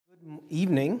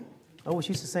evening. I always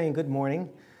used to saying good morning.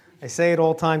 I say it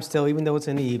all times still, even though it's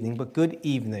in the evening, but good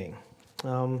evening.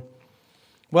 Sean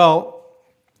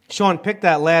picked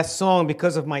that last song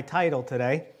because of my title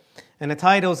today. And the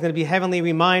title is going to be Heavenly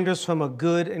Reminders from a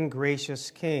Good and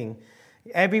Gracious King.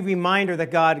 Every reminder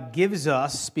that God gives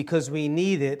us, because we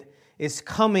need it, is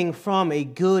coming from a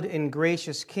good and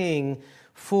gracious King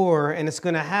and it's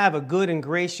going to have a good and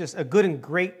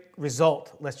great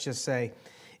result, let's just say,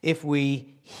 if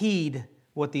we heed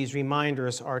what these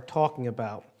reminders are talking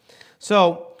about.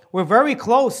 So we're very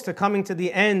close to coming to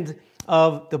the end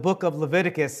of the book of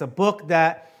Leviticus, a book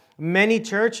that many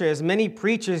churches, many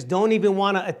preachers don't even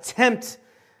want to attempt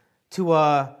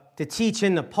to teach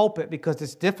in the pulpit because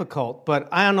it's difficult. But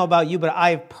I don't know about you, but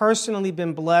I've personally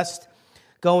been blessed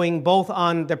going both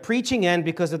on the preaching end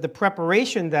because of the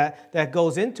preparation that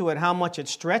goes into it, how much it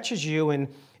stretches you and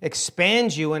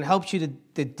expands you and helps you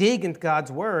to dig into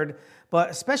God's Word,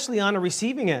 but especially on the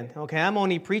receiving end, okay? I'm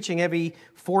only preaching every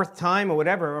fourth time or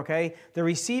whatever, okay? The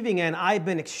receiving end, I've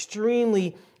been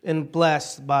extremely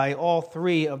blessed by all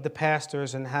three of the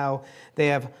pastors and how they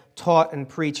have taught and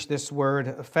preached this Word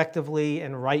effectively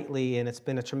and rightly, and it's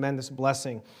been a tremendous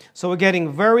blessing. So we're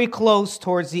getting very close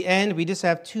towards the end. We just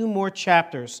have two more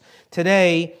chapters,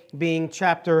 today being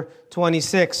chapter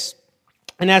 26.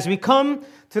 And as we come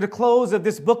to the close of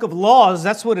this book of laws,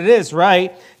 that's what it is,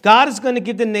 right? God is going to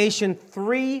give the nation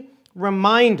three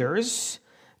reminders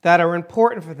that are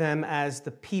important for them as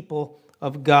the people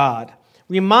of God.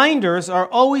 Reminders are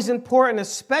always important,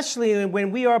 especially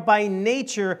when we are by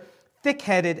nature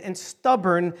thick-headed and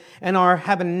stubborn and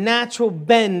have a natural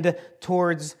bend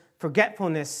towards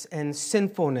forgetfulness and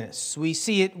sinfulness. We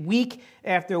see it week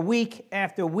after week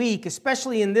after week,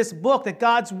 especially in this book, that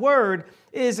God's Word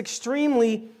is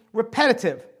extremely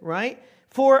repetitive, right?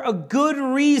 For a good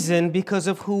reason, because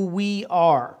of who we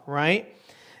are, right?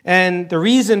 And the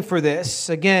reason for this,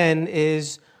 again,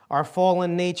 is our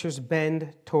fallen nature's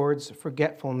bend towards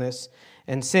forgetfulness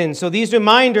and sin. So these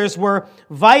reminders were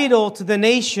vital to the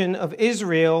nation of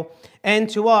Israel and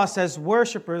to us as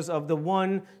worshipers of the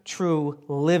one true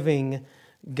living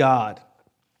God.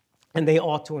 And they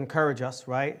ought to encourage us,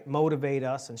 right? Motivate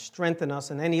us and strengthen us,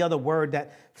 and any other word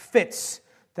that fits,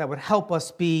 that would help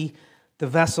us be the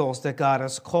vessels that God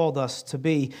has called us to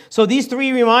be. So these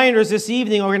three reminders this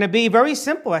evening are going to be very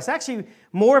simple. It's actually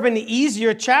more of an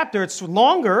easier chapter. It's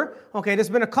longer. Okay, there's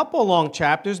been a couple of long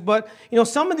chapters, but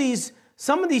some of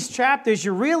these chapters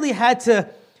you really had to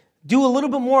do a little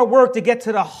bit more work to get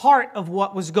to the heart of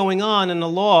what was going on in the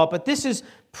law. But this is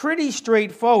pretty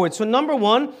straightforward. So number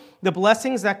one, the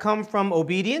blessings that come from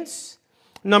obedience.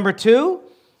 Number two,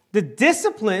 the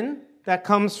discipline that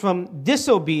comes from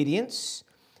disobedience.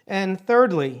 And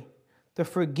thirdly, the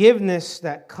forgiveness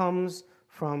that comes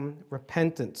from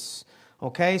repentance.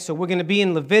 Okay, so we're going to be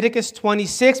in Leviticus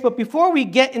 26, but before we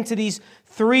get into these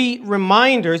three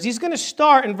reminders, he's going to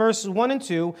start in verses 1 and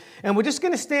 2, and we're just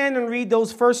going to stand and read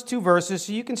those first two verses,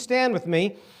 so you can stand with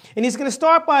me. And he's going to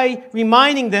start by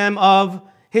reminding them of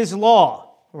his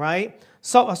law, right?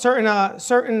 So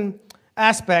certain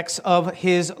aspects of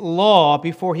his law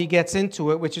before he gets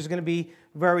into it, which is going to be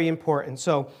very important.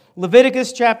 So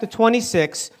Leviticus chapter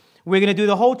 26, we're going to do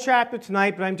the whole chapter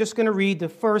tonight, but I'm just going to read the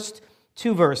first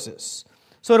two verses.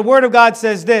 So the Word of God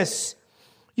says this: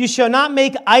 "You shall not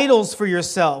make idols for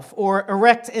yourself, or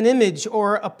erect an image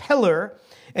or a pillar,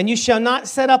 and you shall not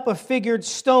set up a figured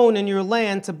stone in your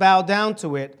land to bow down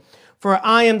to it, for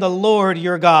I am the Lord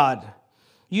your God.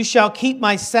 You shall keep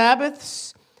my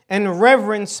Sabbaths and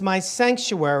reverence my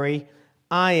sanctuary.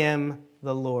 I am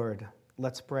the Lord."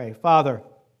 Let's pray. Father,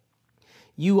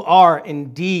 you are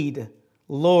indeed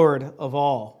Lord of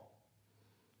all.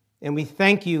 And we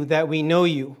thank you that we know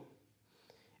you.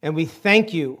 And we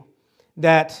thank you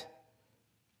that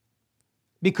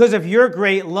because of your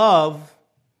great love,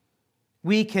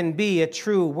 we can be a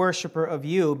true worshiper of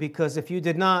you, because if you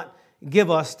did not give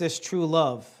us this true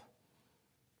love,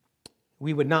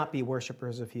 we would not be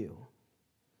worshipers of you.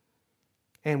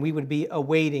 And we would be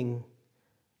awaiting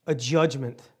a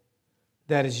judgment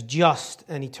that is just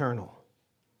and eternal.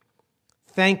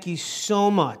 Thank you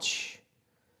so much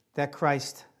that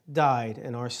Christ died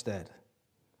in our stead.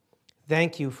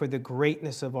 Thank you for the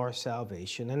greatness of our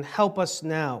salvation. And help us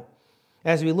now,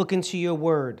 as we look into your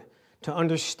word, to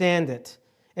understand it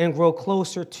and grow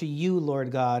closer to you,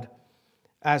 Lord God,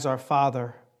 as our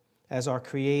Father, as our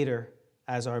Creator,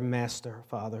 as our Master,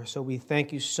 Father. So we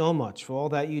thank you so much for all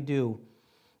that you do.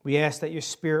 We ask that your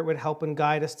Spirit would help and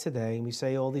guide us today. And we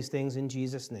say all these things in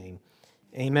Jesus' name.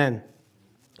 Amen.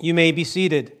 You may be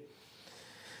seated.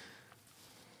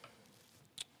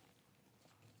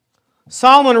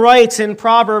 Solomon writes in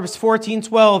Proverbs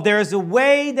 14:12, "There is a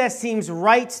way that seems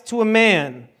right to a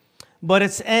man, but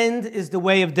its end is the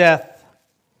way of death."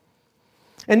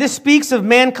 And this speaks of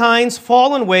mankind's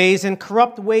fallen ways and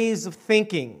corrupt ways of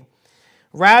thinking.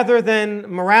 Rather than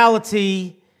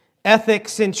morality,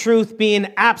 ethics, and truth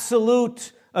being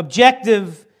absolute,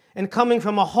 objective, and coming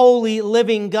from a holy,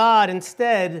 living God,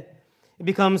 instead, it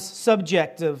becomes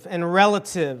subjective and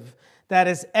relative. That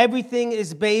is, everything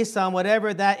is based on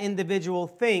whatever that individual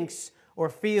thinks or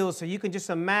feels. So you can just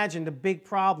imagine the big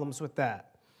problems with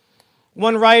that.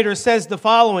 One writer says the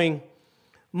following: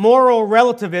 moral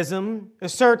relativism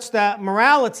asserts that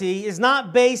morality is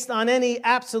not based on any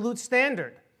absolute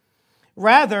standard.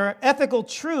 Rather, ethical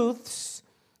truths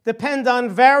depend on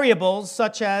variables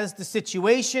such as the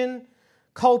situation,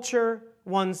 culture,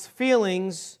 one's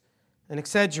feelings, and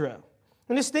etc.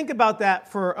 And just think about that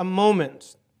for a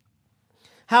moment.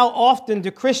 How often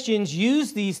do Christians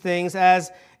use these things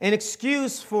as an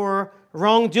excuse for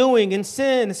wrongdoing and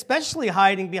sin, especially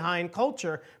hiding behind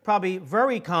culture? Probably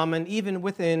very common even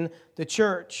within the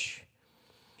church.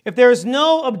 If there is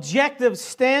no objective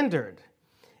standard,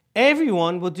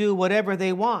 everyone will do whatever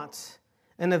they want,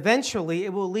 and eventually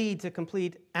it will lead to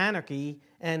complete anarchy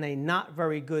and a not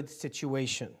very good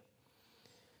situation.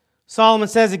 Solomon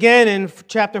says again in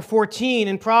chapter 14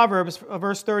 in Proverbs,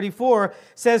 verse 34,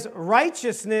 says,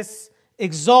 "Righteousness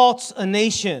exalts a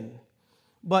nation,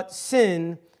 but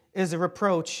sin is a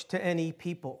reproach to any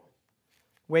people."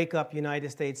 Wake up,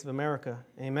 United States of America.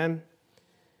 Amen.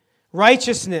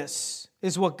 Righteousness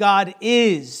is what God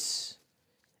is,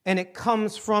 and it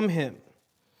comes from Him.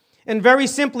 And very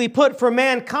simply put, for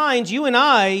mankind, you and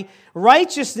I,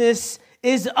 righteousness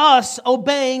is us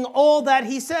obeying all that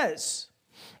He says.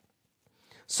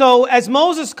 So as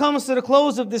Moses comes to the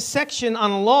close of this section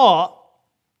on law,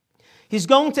 he's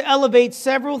going to elevate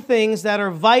several things that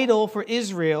are vital for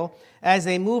Israel as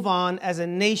they move on as a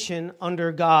nation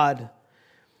under God.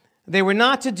 They were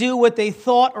not to do what they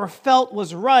thought or felt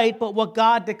was right, but what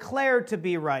God declared to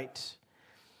be right.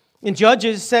 In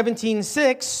Judges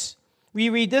 17:6, we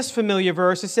read this familiar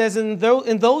verse. It says, in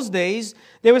those days,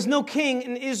 there was no king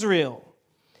in Israel.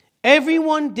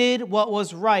 Everyone did what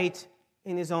was right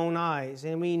in his own eyes.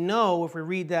 And we know, if we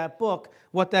read that book,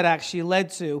 what that actually led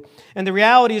to. And the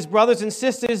reality is, brothers and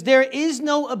sisters, there is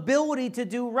no ability to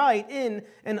do right in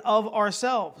and of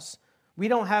ourselves. We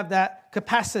don't have that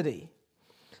capacity.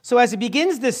 So as he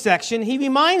begins this section, he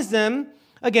reminds them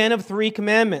again of 3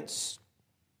 commandments.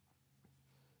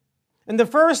 And the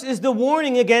first is the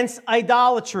warning against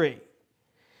idolatry.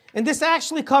 And this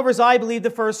actually covers, I believe,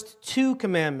 the first 2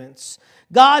 commandments.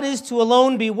 God is to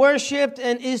alone be worshipped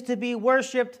and is to be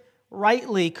worshipped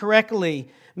rightly, correctly.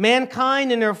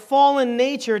 Mankind in their fallen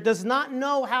nature does not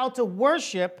know how to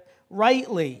worship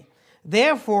rightly.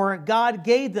 Therefore, God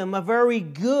gave them a very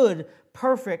good,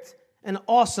 perfect, and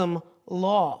awesome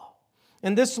law.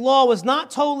 And this law was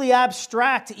not totally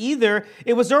abstract either.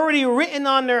 It was already written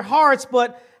on their hearts,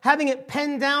 but having it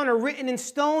penned down or written in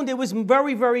stone, it was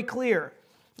very, very clear.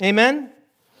 Amen?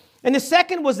 And the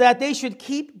second was that they should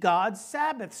keep God's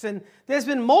Sabbaths. And there's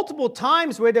been multiple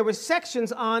times where there were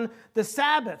sections on the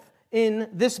Sabbath in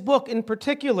this book in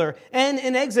particular, and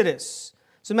in Exodus.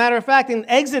 As a matter of fact, in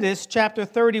Exodus chapter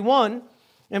 31,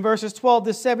 in verses 12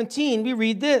 to 17, we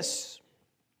read this.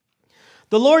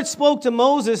 The Lord spoke to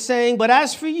Moses, saying, "But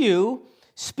as for you,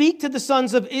 speak to the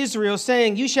sons of Israel,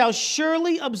 saying, you shall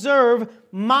surely observe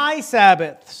my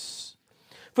Sabbaths.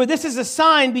 For this is a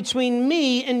sign between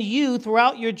me and you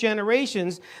throughout your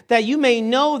generations, that you may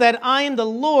know that I am the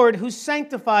Lord who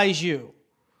sanctifies you.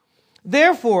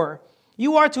 Therefore,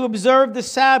 you are to observe the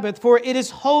Sabbath, for it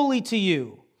is holy to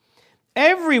you.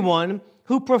 Everyone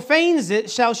who profanes it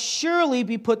shall surely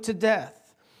be put to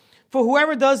death. For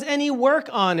whoever does any work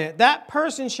on it, that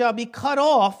person shall be cut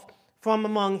off from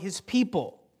among his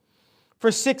people.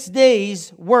 For 6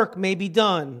 days work may be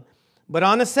done, but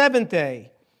on the 7th day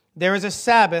there is a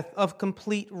Sabbath of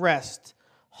complete rest,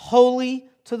 holy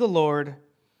to the Lord.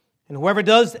 And whoever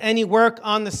does any work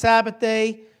on the Sabbath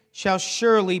day shall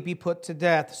surely be put to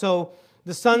death." So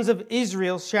the sons of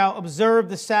Israel shall observe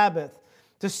the Sabbath,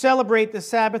 to celebrate the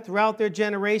Sabbath throughout their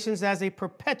generations as a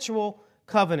perpetual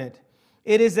covenant.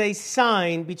 It is a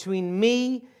sign between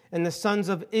me and the sons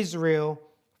of Israel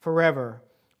forever.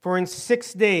 For in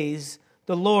 6 days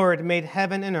the Lord made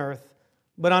heaven and earth,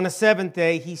 but on the 7th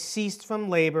day he ceased from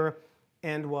labor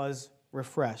and was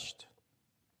refreshed.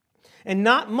 And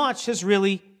not much has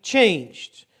really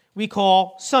changed. We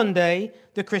call Sunday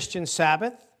the Christian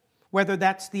Sabbath, whether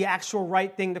that's the actual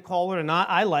right thing to call it or not.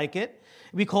 I like it.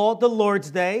 We call it the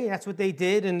Lord's Day. That's what they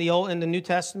did in the New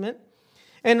Testament.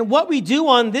 And what we do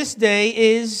on this day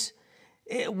is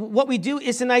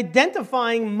an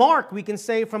identifying mark, we can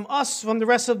say, from us, from the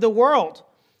rest of the world,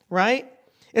 right?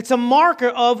 It's a marker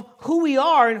of who we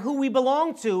are and who we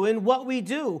belong to and what we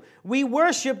do. We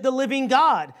worship the living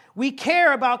God. We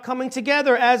care about coming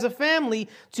together as a family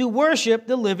to worship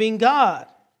the living God.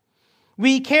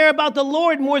 We care about the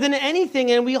Lord more than anything,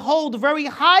 and we hold very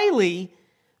highly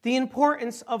the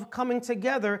importance of coming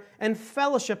together and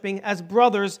fellowshipping as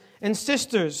brothers and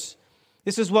sisters.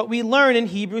 This is what we learn in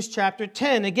Hebrews chapter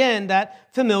 10. Again,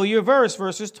 that familiar verse,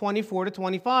 verses 24 to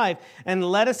 25. And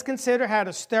let us consider how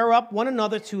to stir up one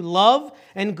another to love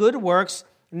and good works,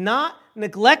 not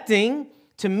neglecting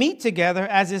to meet together,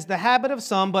 as is the habit of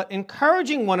some, but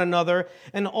encouraging one another,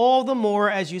 and all the more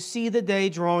as you see the day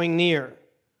drawing near.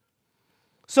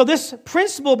 So this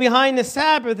principle behind the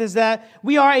Sabbath is that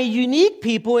we are a unique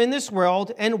people in this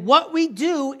world, and what we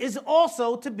do is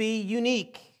also to be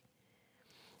unique.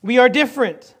 We are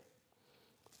different.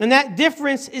 And that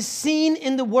difference is seen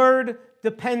in the word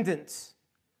dependent.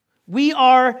 We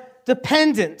are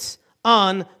dependent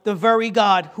on the very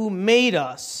God who made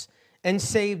us and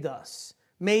saved us,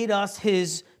 made us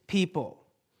his people.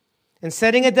 And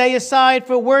setting a day aside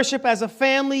for worship as a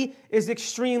family is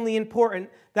extremely important.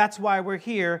 That's why we're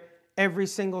here every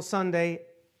single Sunday,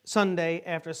 Sunday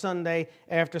after Sunday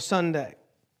after Sunday.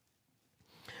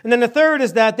 And then the third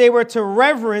is that they were to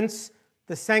reverence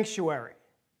the sanctuary.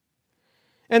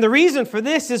 And the reason for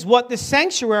this is what the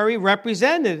sanctuary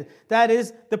represented. That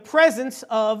is the presence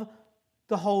of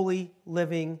the holy,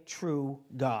 living, true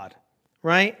God.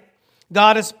 Right?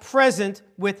 God is present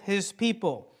with his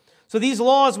people. So these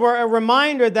laws were a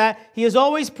reminder that he is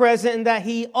always present and that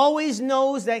he always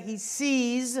knows, that he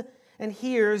sees and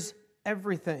hears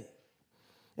everything.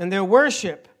 And their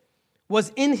worship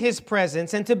was in his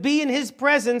presence. And to be in his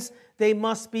presence, they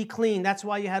must be clean. That's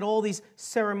why you had all these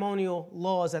ceremonial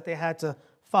laws that they had to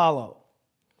follow.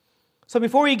 So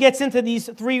before he gets into these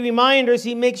three reminders,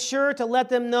 he makes sure to let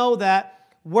them know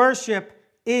that worship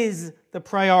is the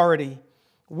priority.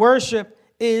 Worship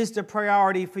is the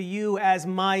priority for you as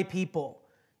my people.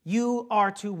 You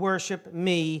are to worship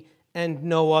me and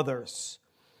no others.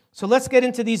 So let's get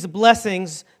into these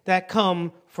blessings that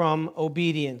come from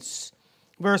obedience.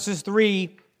 Verses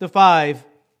 3 to 5.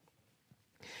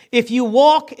 If you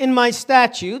walk in my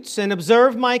statutes and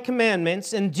observe my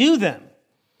commandments and do them,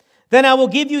 then I will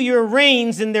give you your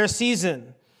rains in their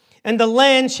season, and the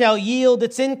land shall yield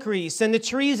its increase, and the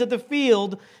trees of the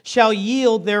field shall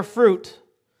yield their fruit.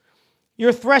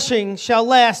 Your threshing shall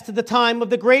last to the time of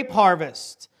the grape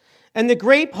harvest, and the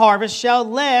grape harvest shall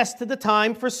last to the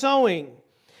time for sowing.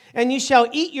 And you shall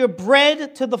eat your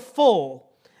bread to the full,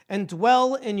 and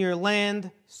dwell in your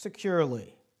land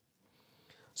securely.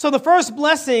 So the first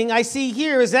blessing I see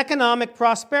here is economic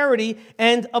prosperity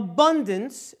and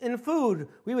abundance in food.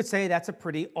 We would say that's a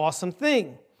pretty awesome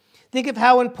thing. Think of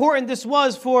how important this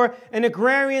was for an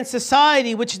agrarian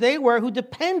society, which they were, who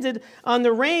depended on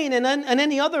the rain and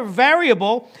any other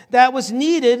variable that was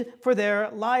needed for their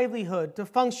livelihood to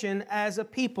function as a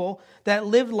people that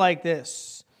lived like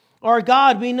this. Our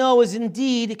God, we know, is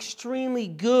indeed extremely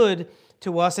good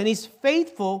to us, and he's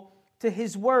faithful to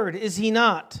his word, is he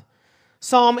not?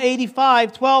 Psalm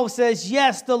 85:12 says,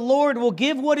 yes, the Lord will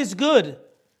give what is good,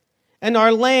 and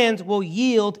our land will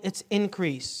yield its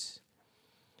increase.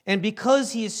 And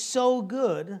because he is so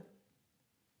good,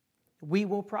 we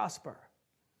will prosper.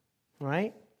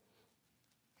 Right?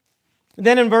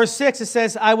 Then in verse 6 it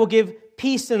says, I will give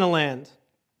peace in the land,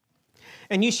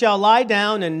 and you shall lie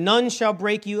down, and none shall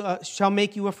make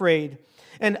you afraid.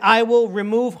 And I will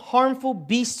remove harmful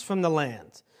beasts from the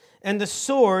land, and the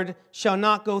sword shall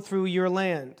not go through your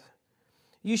land.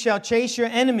 You shall chase your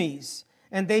enemies,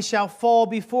 and they shall fall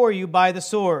before you by the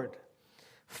sword.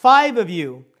 5 of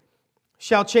you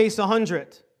shall chase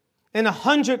 100, and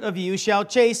 100 of you shall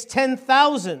chase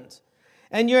 10,000,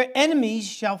 and your enemies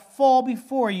shall fall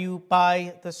before you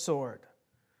by the sword.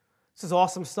 This is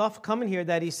awesome stuff coming here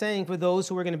that he's saying for those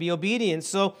who are going to be obedient.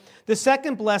 So the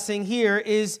second blessing here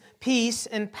is peace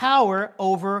and power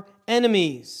over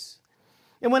enemies.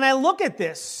 And when I look at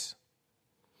this,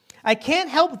 I can't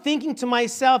help thinking to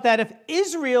myself that if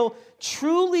Israel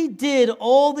truly did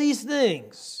all these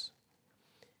things,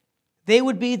 they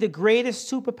would be the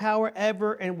greatest superpower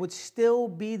ever and would still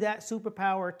be that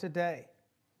superpower today.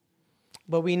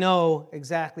 But we know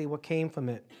exactly what came from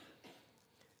it.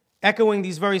 Echoing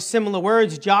these very similar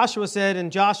words, Joshua said in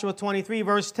Joshua 23,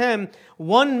 verse 10,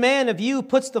 1 man of you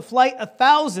puts to flight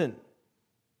 1,000.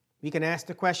 We can ask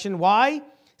the question, why?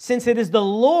 Since it is the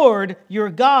Lord your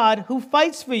God who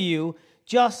fights for you,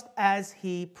 just as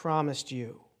he promised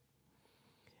you.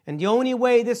 And the only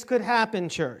way this could happen,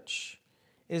 church,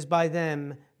 is by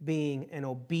them being an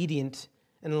obedient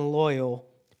and loyal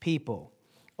people.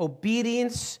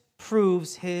 Obedience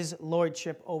proves his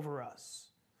lordship over us.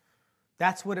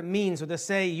 That's what it means when they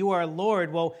say you are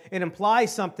Lord. Well, it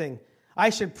implies something.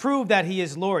 I should prove that he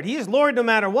is Lord. He is Lord no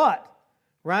matter what,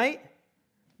 right?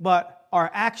 But our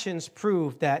actions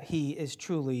prove that he is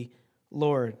truly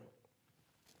Lord.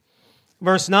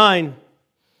 Verse 9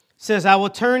 says, I will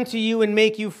turn to you and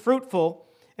make you fruitful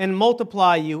and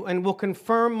multiply you and will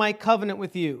confirm my covenant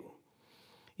with you.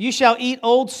 You shall eat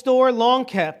old store long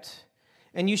kept,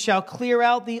 and you shall clear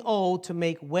out the old to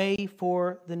make way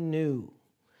for the new.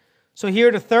 So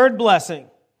here the third blessing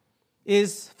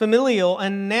is familial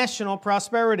and national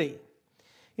prosperity.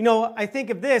 You know, I think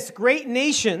of this, great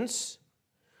nations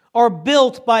are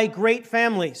built by great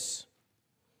families.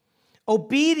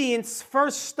 Obedience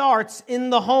first starts in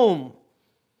the home.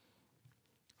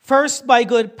 First, by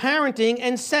good parenting,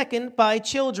 and second, by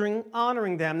children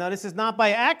honoring them. Now, this is not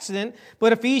by accident,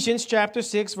 but Ephesians chapter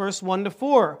 6, verse 1 to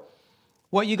 4.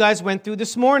 What you guys went through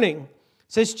this morning. It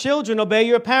says, children, obey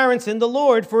your parents in the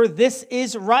Lord, for this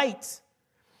is right.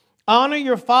 Honor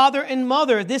your father and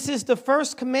mother. This is the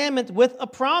first commandment with a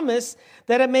promise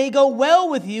that it may go well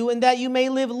with you and that you may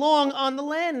live long on the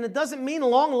land. And it doesn't mean a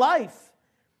long life.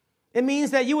 It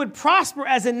means that you would prosper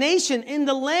as a nation in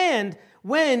the land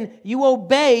when you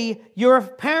obey your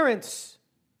parents.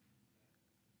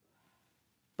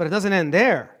 But it doesn't end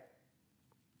there.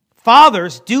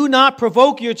 Fathers, do not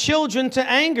provoke your children to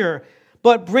anger,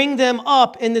 but bring them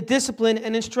up in the discipline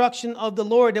and instruction of the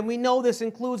Lord. And we know this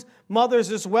includes mothers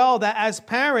as well, that as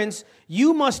parents,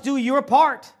 you must do your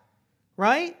part,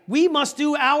 right? We must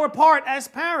do our part as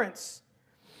parents.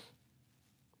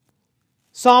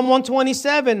 Psalm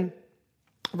 127,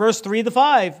 verse 3 to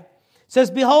 5. Says,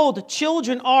 behold,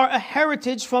 children are a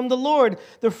heritage from the Lord.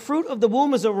 The fruit of the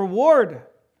womb is a reward.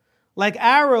 Like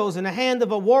arrows in the hand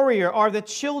of a warrior are the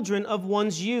children of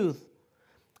one's youth.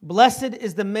 Blessed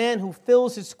is the man who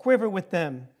fills his quiver with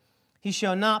them. He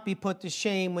shall not be put to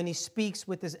shame when he speaks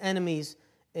with his enemies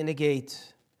in the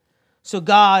gate. So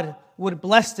God would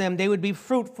bless them. They would be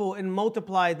fruitful and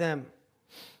multiply them.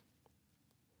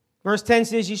 Verse 10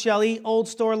 says, you shall eat old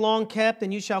store long kept,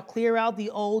 and you shall clear out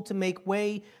the old to make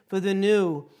way for the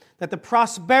new. That the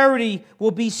prosperity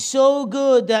will be so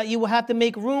good that you will have to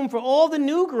make room for all the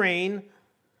new grain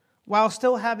while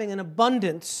still having an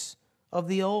abundance of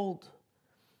the old.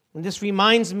 And this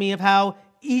reminds me of how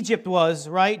Egypt was,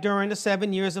 right, during the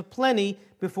 7 years of plenty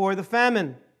before the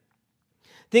famine.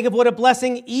 Think of what a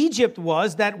blessing Egypt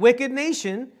was, that wicked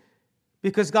nation,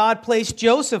 because God placed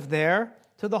Joseph there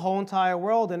to the whole entire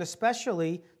world, and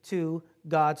especially to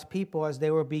God's people as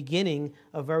they were beginning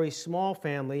a very small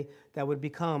family that would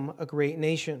become a great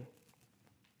nation.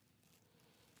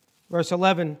 Verse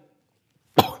 11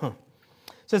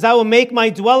 says, I will make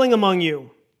my dwelling among you,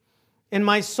 and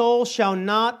my soul shall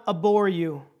not abhor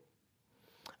you.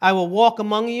 I will walk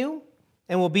among you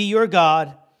and will be your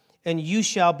God, and you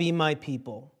shall be my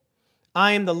people.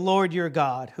 I am the Lord your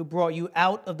God, who brought you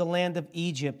out of the land of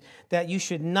Egypt, that you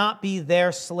should not be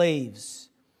their slaves.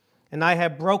 And I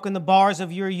have broken the bars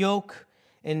of your yoke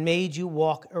and made you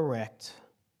walk erect.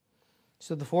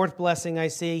 So the fourth blessing I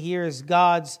see here is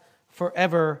God's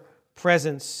forever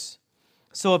presence.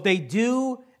 So if they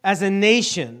do as a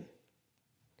nation,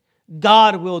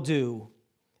 God will do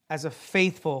as a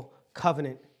faithful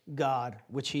covenant God,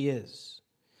 which he is.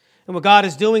 And what God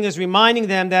is doing is reminding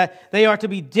them that they are to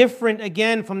be different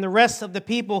again from the rest of the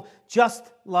people,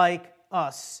 just like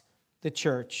us, the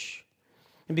church.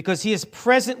 And because he is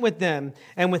present with them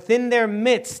and within their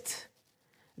midst,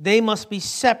 they must be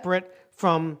separate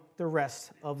from the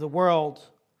rest of the world.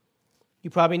 You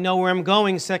probably know where I'm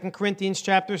going, 2 Corinthians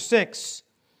chapter 6,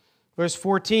 verse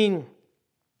 14.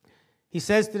 He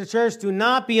says to the church, do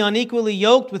not be unequally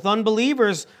yoked with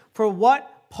unbelievers, for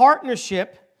what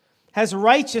partnership has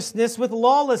righteousness with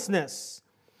lawlessness?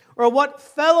 Or what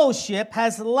fellowship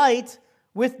has light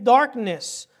with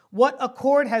darkness? What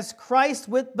accord has Christ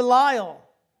with Belial?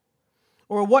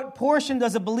 Or what portion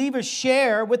does a believer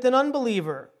share with an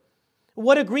unbeliever?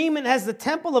 What agreement has the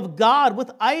temple of God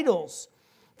with idols?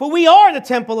 For we are the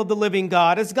temple of the living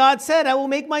God. As God said, I will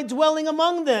make my dwelling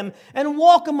among them and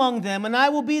walk among them, and I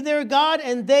will be their God,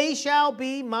 and they shall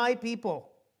be my people.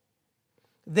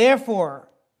 Therefore,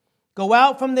 go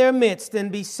out from their midst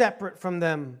and be separate from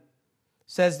them,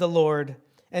 says the Lord,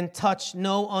 and touch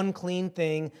no unclean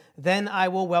thing. Then I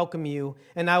will welcome you,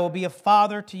 and I will be a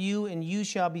father to you, and you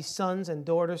shall be sons and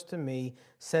daughters to me,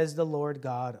 says the Lord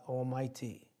God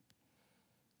Almighty.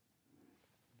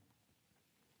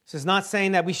 This is not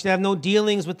saying that we should have no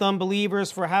dealings with unbelievers,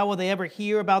 for how will they ever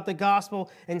hear about the gospel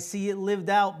and see it lived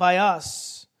out by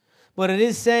us? But it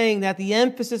is saying that the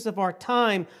emphasis of our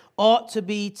time ought to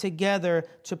be together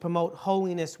to promote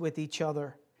holiness with each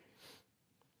other.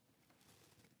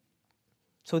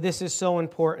 So this is so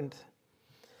important.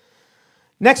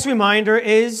 Next reminder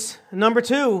is number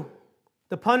 2,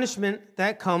 the punishment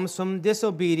that comes from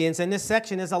disobedience. And this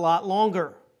section is a lot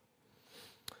longer.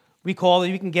 Recall that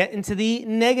you can get into the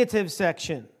negative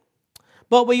section.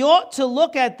 But we ought to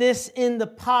look at this in the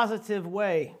positive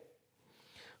way.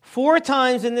 4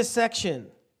 times in this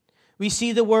section, we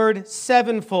see the word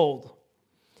sevenfold.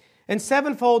 And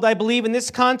sevenfold, I believe, in this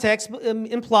context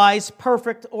implies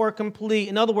perfect or complete.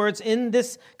 In other words, in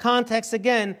this context,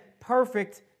 again,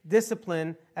 perfect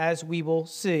discipline, as we will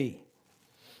see.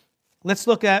 Let's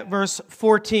look at verse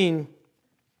 14.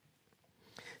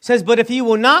 It says, "But if you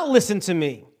will not listen to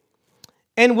me,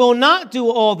 and will not do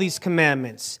all these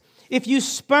commandments, if you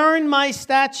spurn my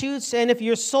statutes, and if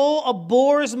your soul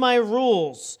abhors my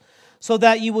rules, so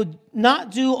that you would not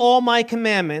do all my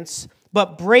commandments,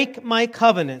 but break my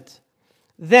covenant,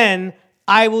 then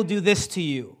I will do this to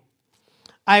you.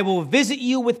 I will visit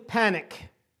you with panic,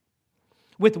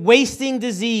 with wasting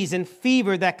disease and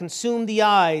fever that consume the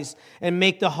eyes and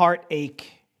make the heart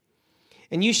ache.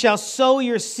 And you shall sow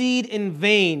your seed in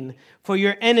vain, for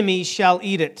your enemies shall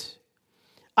eat it.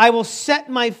 I will set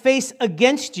my face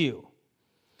against you,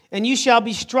 and you shall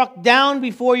be struck down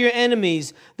before your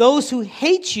enemies. Those who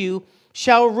hate you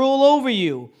shall rule over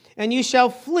you, and you shall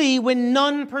flee when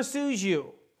none pursues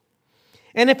you.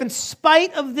 And if in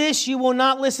spite of this you will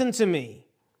not listen to me,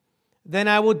 then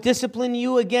I will discipline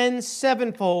you again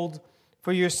sevenfold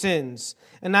for your sins.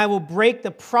 And I will break the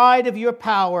pride of your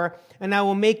power, and I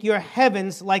will make your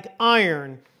heavens like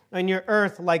iron, and your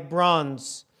earth like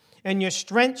bronze. And your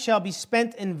strength shall be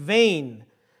spent in vain,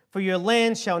 for your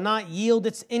land shall not yield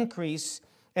its increase,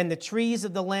 and the trees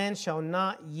of the land shall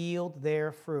not yield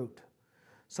their fruit."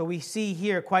 So we see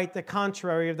here quite the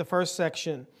contrary of the first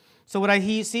section. So what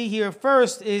I see here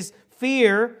first is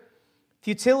fear,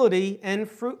 futility, and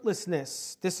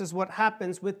fruitlessness. This is what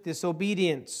happens with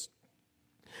disobedience.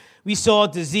 We saw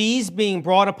disease being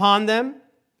brought upon them.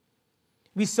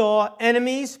 We saw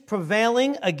enemies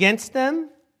prevailing against them.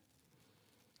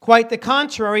 Quite the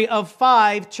contrary of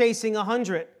 5 chasing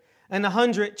 100 and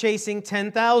 100 chasing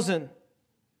 10,000.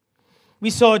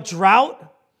 We saw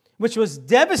drought, which was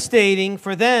devastating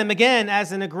for them, again,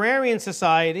 as an agrarian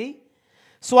society.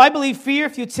 So I believe fear,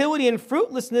 futility, and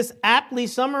fruitlessness aptly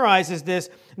summarizes this.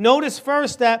 Notice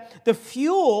first that the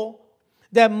fuel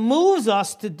that moves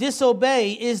us to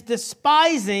disobey is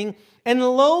despising and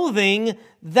loathing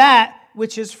that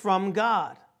which is from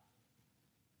God.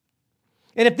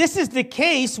 And if this is the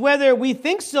case, whether we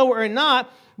think so or not,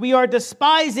 we are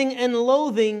despising and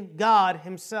loathing God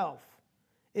himself.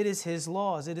 It is his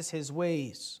laws. It is his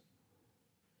ways.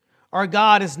 Our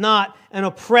God is not an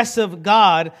oppressive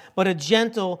God, but a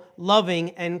gentle,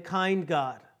 loving, and kind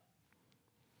God.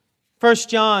 1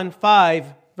 John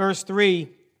 5, verse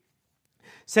 3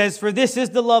 says, "For this is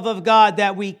the love of God,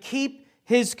 that we keep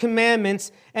his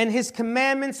commandments, and his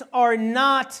commandments are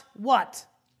not" what?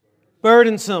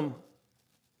 Burdensome.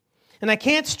 And I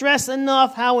can't stress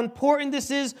enough how important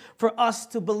this is for us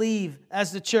to believe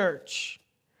as the church.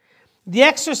 The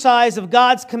exercise of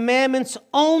God's commandments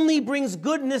only brings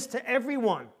goodness to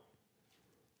everyone.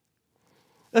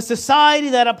 A society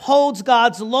that upholds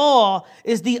God's law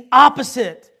is the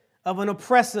opposite of an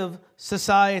oppressive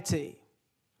society.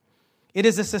 It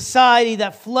is a society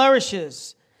that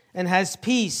flourishes and has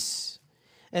peace.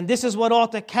 And this is what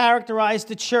ought to characterize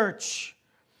the church.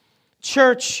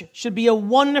 Church should be a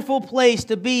wonderful place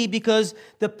to be because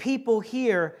the people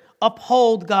here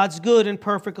uphold God's good and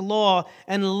perfect law,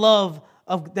 and the love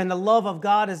of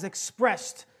God is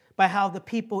expressed by how the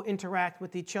people interact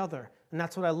with each other. And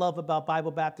that's what I love about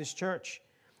Bible Baptist Church.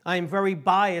 I am very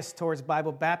biased towards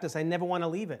Bible Baptist. I never want to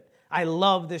leave it. I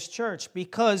love this church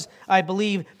because I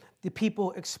believe the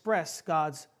people express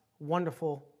God's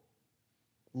wonderful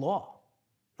law.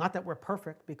 Not that we're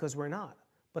perfect, because we're not,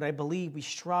 but I believe we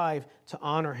strive to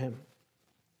honor him.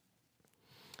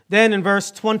 Then in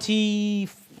verse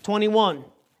 21,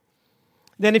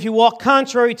 "Then if you walk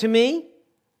contrary to me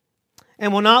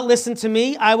and will not listen to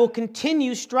me, I will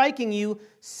continue striking you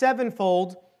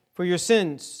sevenfold for your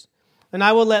sins. And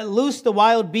I will let loose the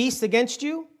wild beasts against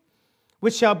you,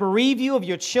 which shall bereave you of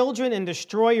your children and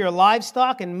destroy your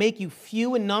livestock and make you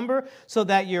few in number, so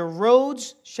that your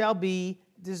roads shall be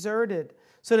deserted."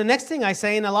 So the next thing I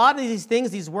say, and a lot of these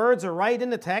things, these words are right in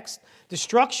the text,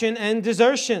 destruction and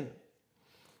desertion.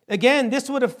 Again, this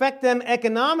would affect them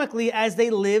economically as they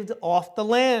lived off the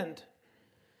land.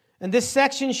 And this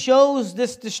section shows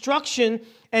this destruction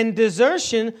and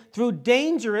desertion through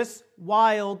dangerous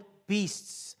wild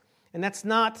beasts. And that's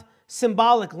not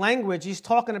symbolic language. He's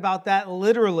talking about that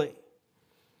literally.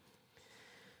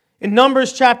 In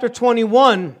Numbers chapter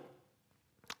 21,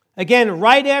 again,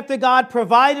 right after God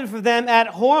provided for them at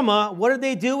Hormah, what did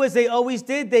they do as they always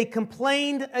did? They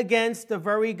complained against the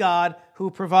very God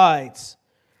who provides.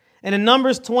 And in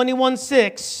Numbers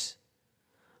 21:6,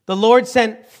 the Lord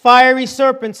sent fiery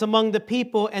serpents among the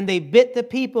people, and they bit the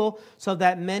people so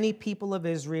that many people of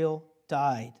Israel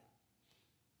died.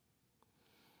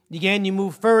 Again, you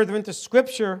move further into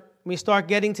Scripture, we start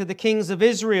getting to the kings of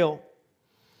Israel.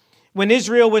 When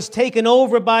Israel was taken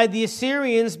over by the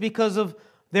Assyrians because of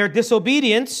their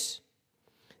disobedience,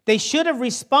 they should have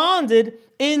responded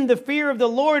in the fear of the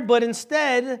Lord, but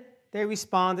instead they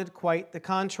responded quite the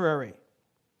contrary.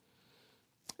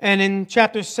 And in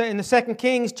the 2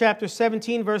 Kings chapter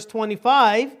 17, verse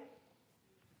 25,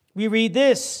 we read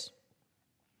this: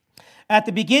 At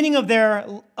the beginning of their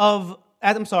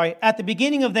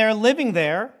living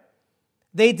there,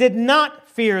 they did not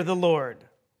fear the Lord.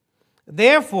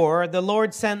 Therefore, the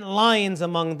Lord sent lions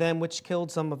among them, which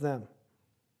killed some of them.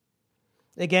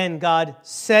 Again, God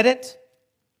said it,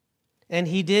 and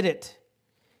He did it.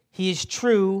 He is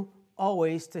true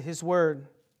always to His word.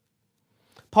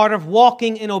 Part of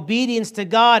walking in obedience to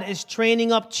God is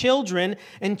training up children,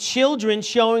 and children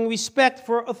showing respect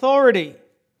for authority,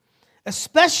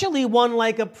 especially one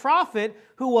like a prophet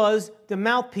who was the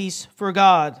mouthpiece for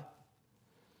God.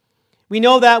 We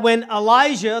know that when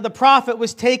Elijah, the prophet,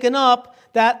 was taken up,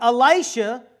 that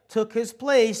Elisha took his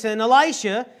place, and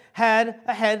Elisha had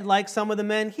a head like some of the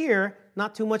men here,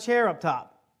 not too much hair up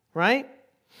top, right?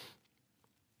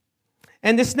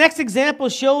 And this next example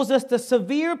shows us the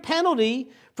severe penalty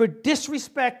for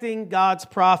disrespecting God's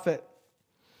prophet.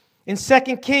 In 2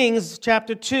 Kings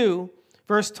chapter 2,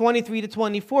 verse 23 to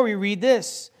 24, we read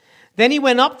this: Then he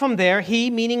went up from there, he,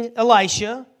 meaning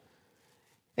Elisha,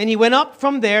 and he went up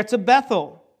from there to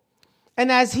Bethel.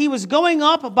 And as he was going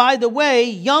up by the way,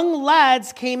 young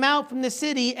lads came out from the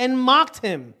city and mocked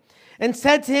him and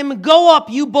said to him, "Go up,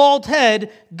 you bald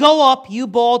head, go up, you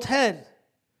bald head."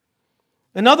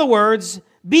 In other words,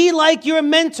 be like your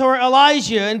mentor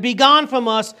Elijah and be gone from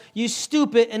us, you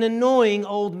stupid and annoying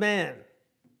old man.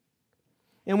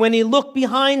 And when he looked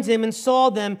behind him and saw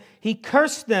them, he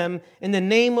cursed them in the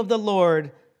name of the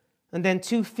Lord. And then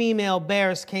 2 female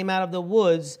bears came out of the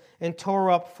woods and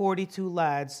tore up 42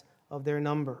 lads of their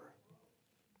number.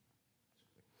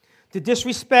 To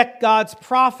disrespect God's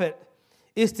prophet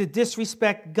is to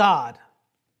disrespect God.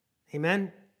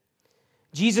 Amen?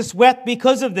 Jesus wept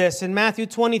because of this in Matthew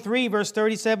 23, verse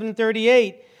 37 and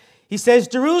 38. He says,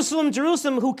 "Jerusalem,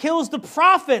 Jerusalem, who kills the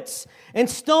prophets and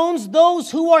stones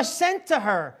those who are sent to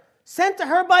her." Sent to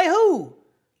her by who?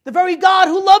 The very God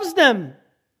who loves them.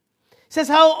 He says,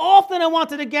 "How often I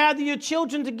wanted to gather your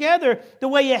children together, the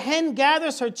way a hen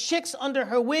gathers her chicks under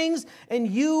her wings, and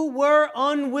you were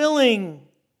unwilling.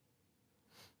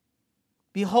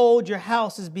 Behold, your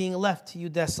house is being left to you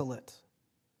desolate."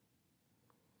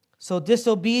 So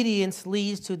disobedience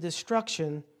leads to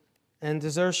destruction and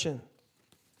desertion.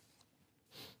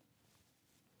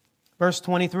 Verse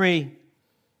 23,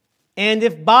 "And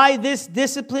if by this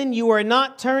discipline you are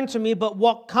not turned to me, but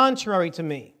walk contrary to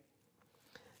me,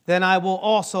 then I will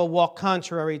also walk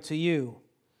contrary to you.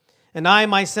 And I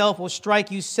myself will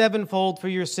strike you sevenfold for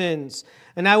your sins.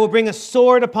 And I will bring a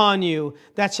sword upon you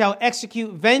that shall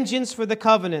execute vengeance for the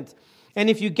covenant. And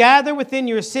if you gather within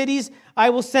your cities, I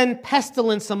will send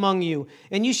pestilence among you,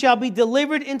 and you shall be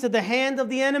delivered into the hand of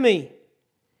the enemy.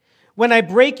 When I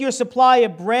break your supply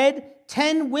of bread,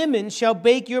 10 women shall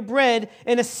bake your bread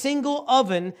in a single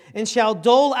oven, and shall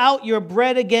dole out your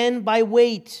bread again by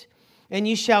weight, and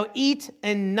you shall eat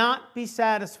and not be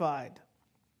satisfied."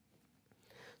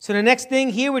 So the next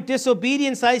thing here with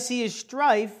disobedience I see is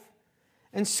strife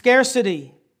and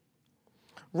scarcity.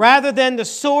 Rather than the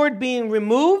sword being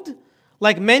removed,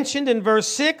 like mentioned in verse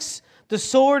 6, the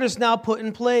sword is now put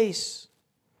in place.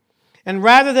 And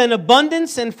rather than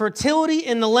abundance and fertility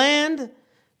in the land,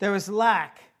 there is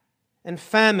lack and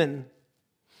famine,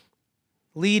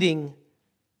 leading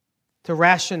to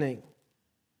rationing.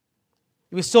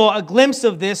 We saw a glimpse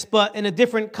of this, but in a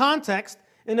different context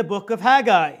in the book of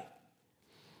Haggai.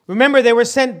 Remember, they were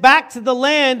sent back to the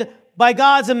land by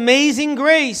God's amazing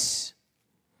grace.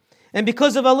 And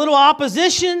because of a little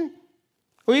opposition,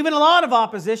 or even a lot of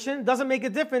opposition, doesn't make a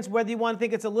difference whether you want to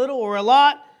think it's a little or a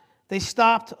lot, They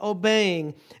stopped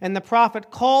obeying. And the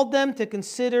prophet called them to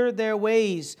consider their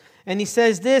ways. And he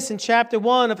says this in chapter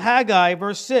 1 of Haggai,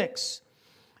 verse 6.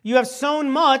 You have sown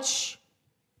much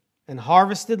and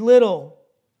harvested little.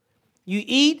 You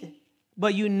eat,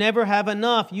 but you never have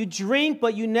enough. You drink,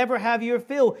 but you never have your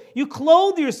fill. You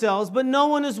clothe yourselves, but no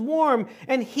one is warm.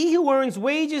 And he who earns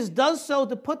wages does so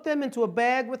to put them into a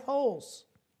bag with holes.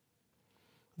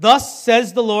 Thus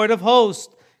says the Lord of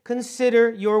hosts, consider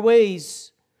your ways.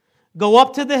 Go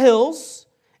up to the hills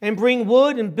and bring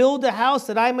wood and build a house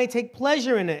that I may take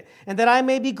pleasure in it and that I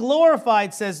may be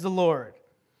glorified, says the Lord.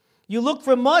 You looked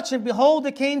for much, and behold,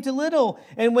 it came to little.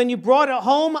 And when you brought it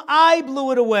home, I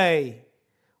blew it away.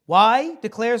 Why,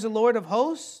 declares the Lord of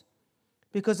hosts?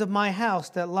 Because of my house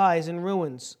that lies in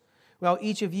ruins, while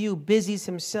each of you busies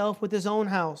himself with his own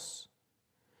house.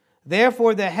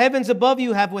 Therefore the heavens above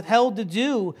you have withheld the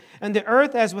dew, and the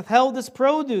earth has withheld its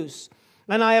produce.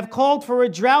 And I have called for a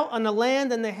drought on the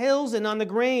land and the hills and on the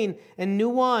grain and new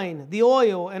wine, the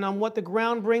oil, and on what the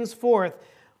ground brings forth,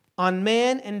 on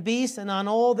man and beast and on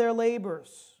all their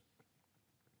labors.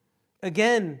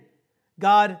 Again,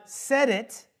 God said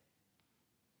it,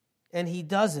 and he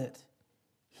does it.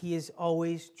 He is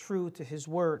always true to his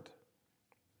word.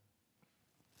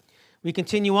 We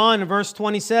continue on in verse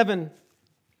 27.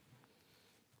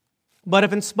 But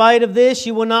if in spite of this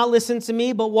you will not listen to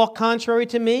me, but walk contrary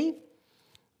to me,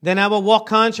 then I will walk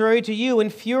contrary to you in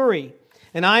fury,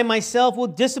 and I myself will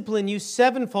discipline you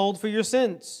sevenfold for your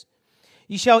sins.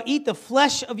 You shall eat the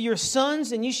flesh of your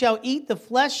sons, and you shall eat the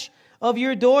flesh of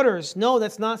your daughters. No,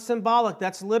 that's not symbolic,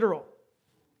 that's literal.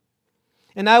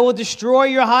 And I will destroy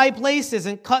your high places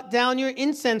and cut down your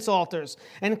incense altars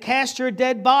and cast your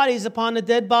dead bodies upon the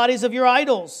dead bodies of your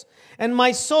idols. And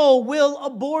my soul will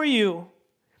abhor you.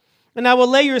 And I will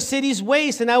lay your cities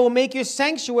waste, and I will make your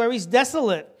sanctuaries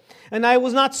desolate. And I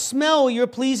will not smell your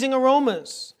pleasing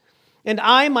aromas. And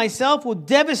I myself will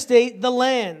devastate the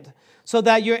land, so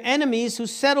that your enemies who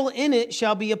settle in it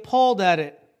shall be appalled at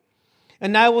it.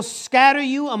 And I will scatter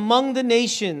you among the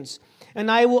nations, and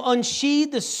I will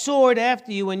unsheathe the sword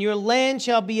after you, and your land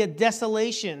shall be a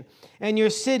desolation, and your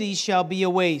cities shall be a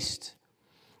waste.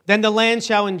 Then the land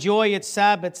shall enjoy its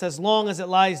Sabbaths as long as it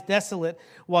lies desolate,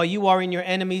 while you are in your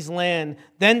enemy's land.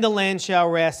 Then the land shall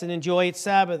rest and enjoy its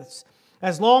Sabbaths.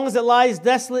 As long as it lies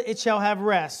desolate, it shall have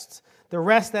rest, the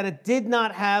rest that it did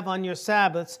not have on your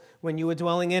Sabbaths when you were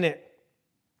dwelling in it.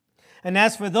 And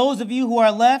as for those of you who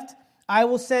are left, I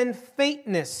will send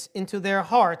faintness into their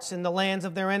hearts in the lands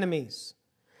of their enemies.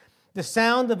 The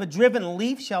sound of a driven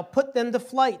leaf shall put them to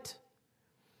flight.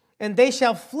 And they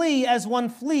shall flee as one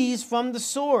flees from the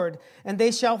sword, and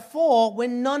they shall fall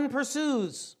when none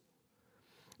pursues.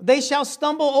 They shall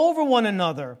stumble over one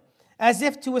another, as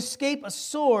if to escape a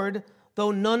sword,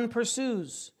 though none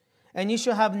pursues. And you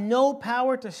shall have no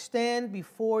power to stand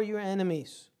before your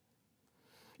enemies.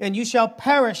 And you shall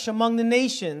perish among the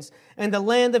nations, and the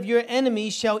land of your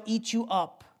enemies shall eat you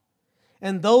up.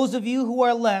 And those of you who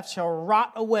are left shall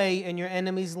rot away in your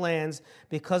enemies' lands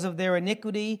because of their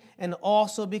iniquity, and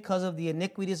also because of the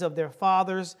iniquities of their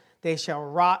fathers. They shall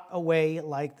rot away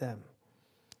like them.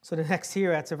 So the next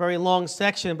here, that's a very long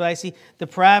section, but I see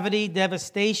depravity,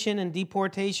 devastation, and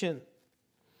deportation.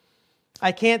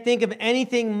 I can't think of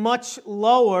anything much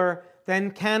lower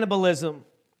than cannibalism.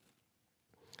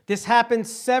 This happened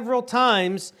several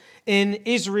times in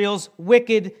Israel's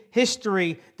wicked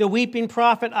history. The weeping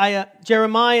prophet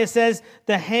Jeremiah says,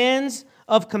 the hands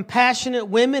of compassionate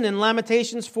women in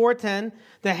Lamentations 4:10,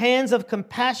 the hands of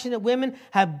compassionate women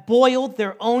have boiled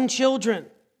their own children.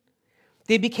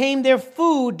 They became their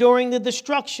food during the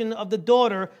destruction of the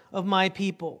daughter of my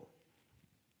people.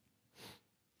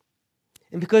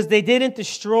 And because they didn't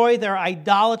destroy their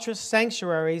idolatrous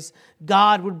sanctuaries,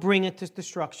 God would bring it to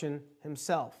destruction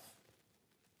himself.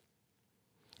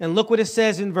 And look what it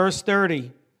says in verse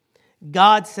 30.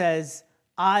 God says,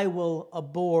 I will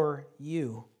abhor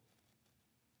you.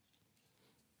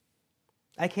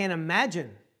 I can't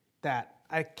imagine that.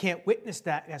 I can't witness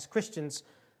that as Christians.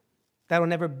 That will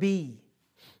never be.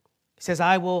 He says,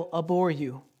 I will abhor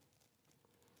you.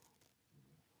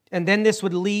 And then this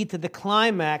would lead to the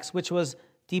climax, which was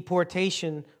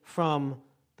deportation from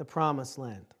the promised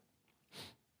land.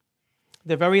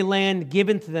 The very land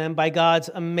given to them by God's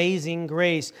amazing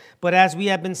grace. But as we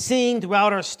have been seeing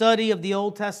throughout our study of the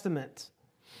Old Testament,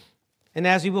 and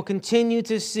as we will continue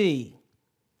to see,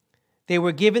 they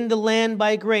were given the land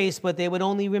by grace, but they would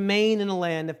only remain in the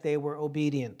land if they were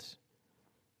obedient.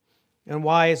 And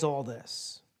why is all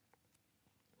this?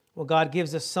 Well, God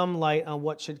gives us some light on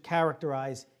what should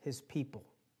characterize his people.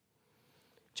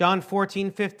 John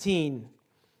 14:15,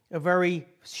 a very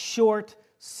short,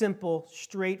 simple,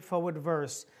 straightforward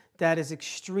verse that is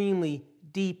extremely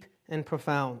deep and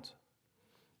profound.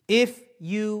 If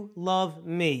you love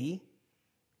me,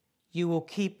 you will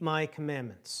keep my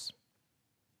commandments.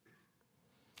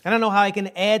 I don't know how I can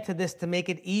add to this to make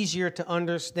it easier to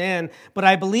understand, but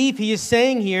I believe he is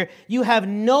saying here, you have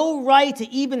no right to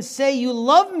even say you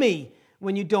love me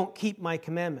when you don't keep my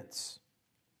commandments.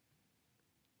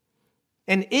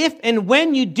 And if and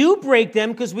when you do break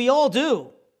them, because we all do,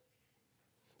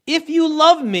 if you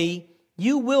love me,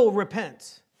 you will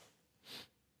repent.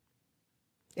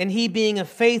 And he, being a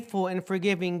faithful and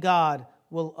forgiving God,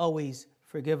 will always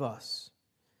forgive us.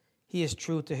 He is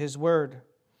true to his word.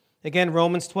 Again,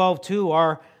 Romans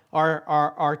 12:2,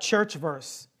 our church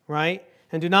verse, right?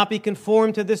 And do not be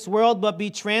conformed to this world, but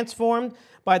be transformed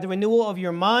by the renewal of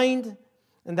your mind,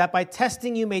 and that by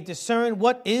testing you may discern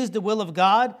what is the will of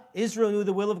God. Israel knew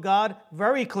the will of God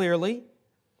very clearly,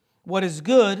 what is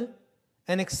good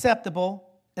and acceptable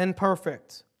and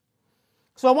perfect.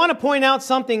 So I want to point out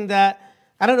something that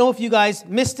I don't know if you guys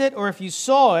missed it or if you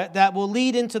saw it, that will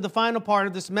lead into the final part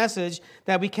of this message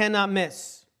that we cannot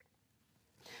miss.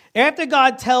 After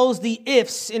God tells the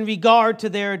ifs in regard to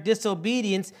their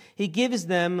disobedience, he gives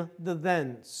them the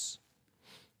thens.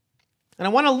 And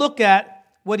I want to look at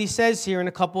what he says here in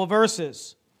a couple of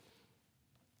verses.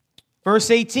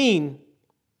 Verse 18,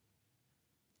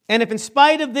 and if in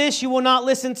spite of this you will not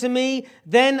listen to me,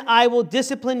 then I will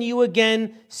discipline you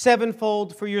again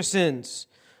sevenfold for your sins.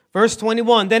 Verse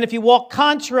 21, then if you walk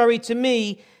contrary to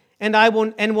me and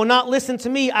will not listen to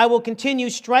me, I will continue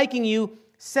striking you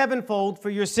sevenfold for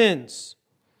your sins.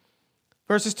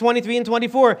 Verses 23 and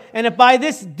 24, and if by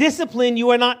this discipline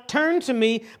you are not turned to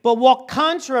me, but walk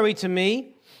contrary to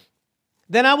me,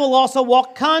 then I will also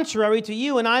walk contrary to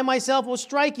you, and I myself will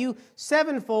strike you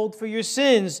sevenfold for your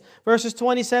sins. Verses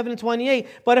 27 and 28.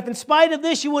 But if in spite of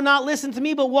this you will not listen to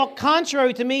me, but walk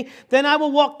contrary to me, then I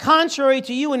will walk contrary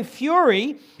to you in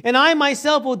fury, and I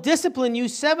myself will discipline you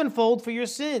sevenfold for your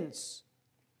sins.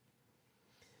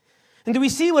 And do we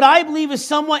see what I believe is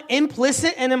somewhat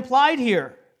implicit and implied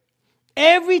here?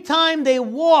 Every time they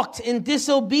walked in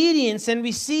disobedience and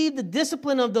received the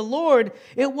discipline of the Lord,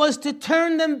 it was to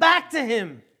turn them back to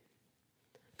him.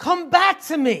 Come back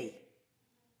to me.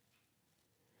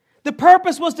 The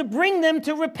purpose was to bring them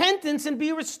to repentance and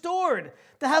be restored,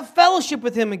 to have fellowship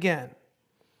with him again.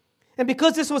 And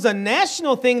because this was a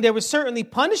national thing, there was certainly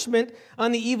punishment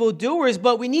on the evildoers,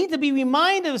 but we need to be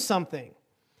reminded of something.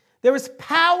 There is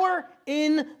power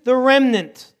in the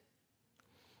remnant.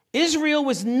 Israel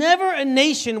was never a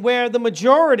nation where the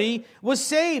majority was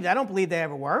saved. I don't believe they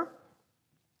ever were.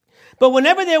 But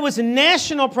whenever there was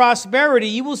national prosperity,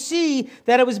 you will see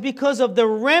that it was because of the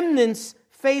remnant's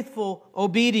faithful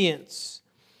obedience.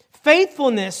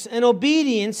 Faithfulness and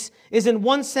obedience is in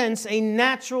one sense a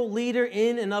natural leader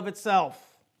in and of itself.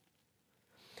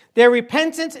 Their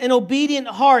repentant and obedient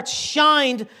hearts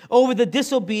shined over the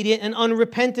disobedient and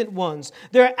unrepentant ones.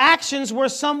 Their actions were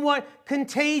somewhat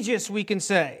contagious, we can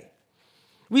say.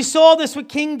 We saw this with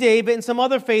King David and some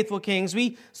other faithful kings.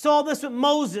 We saw this with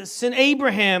Moses and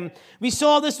Abraham. We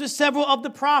saw this with several of the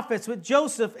prophets, with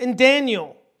Joseph and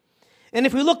Daniel. And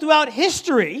if we look throughout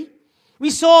history, we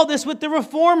saw this with the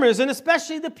reformers and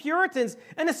especially the Puritans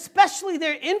and especially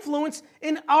their influence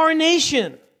in our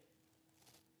nation.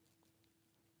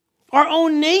 Our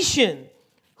own nation,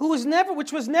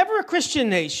 which was never a Christian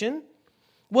nation,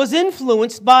 was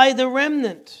influenced by the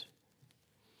remnant.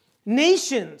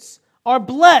 Nations are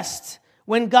blessed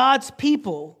when God's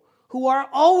people, who are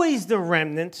always the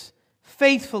remnant,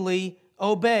 faithfully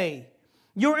obey.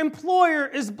 Your employer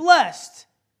is blessed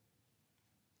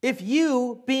if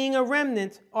you, being a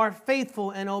remnant, are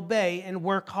faithful and obey and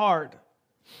work hard.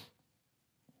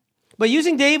 But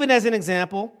using David as an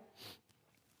example,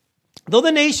 though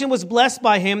the nation was blessed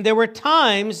by him, there were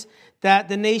times that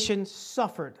the nation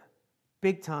suffered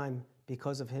big time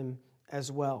because of him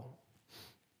as well.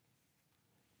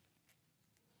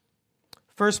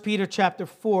 1 Peter chapter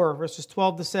 4, verses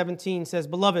 12 to 17 says,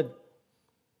 Beloved,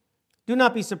 do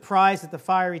not be surprised at the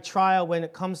fiery trial when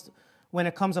it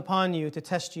comes upon you to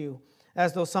test you,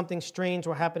 as though something strange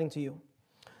were happening to you.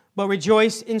 But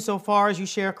rejoice insofar as you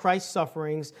share Christ's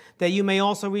sufferings, that you may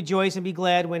also rejoice and be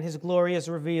glad when his glory is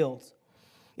revealed.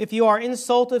 If you are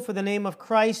insulted for the name of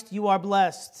Christ, you are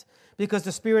blessed, because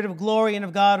the Spirit of glory and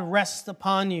of God rests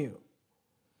upon you.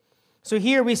 So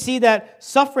here we see that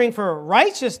suffering for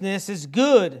righteousness is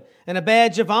good and a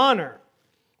badge of honor.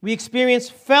 We experience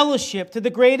fellowship to the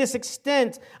greatest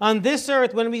extent on this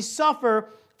earth when we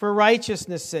suffer for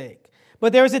righteousness' sake.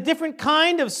 But there is a different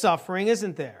kind of suffering,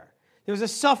 isn't there? There's a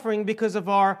suffering because of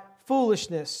our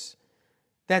foolishness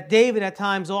that David at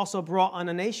times also brought on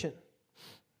a nation.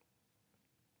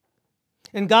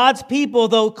 And God's people,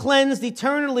 though cleansed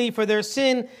eternally for their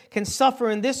sin, can suffer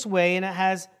in this way, and it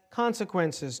has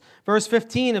consequences. Verse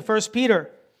 15 of 1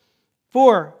 Peter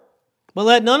 4, but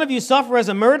let none of you suffer as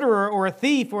a murderer or a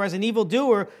thief or as an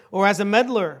evildoer or as a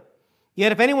meddler.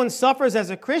 Yet if anyone suffers as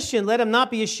a Christian, let him not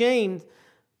be ashamed,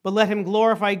 but let him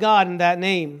glorify God in that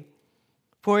name.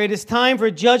 For it is time for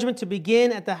judgment to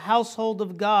begin at the household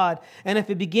of God. And if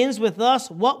it begins with us,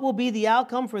 what will be the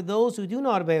outcome for those who do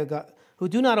not obey God, who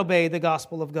do not obey the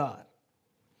gospel of God?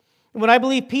 And what I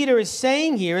believe Peter is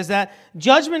saying here is that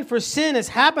judgment for sin has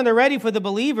happened already for the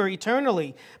believer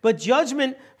eternally, but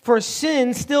judgment for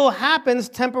sin still happens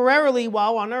temporarily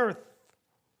while on earth.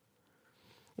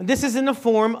 And this is in the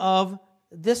form of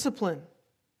discipline.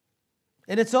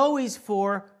 And it's always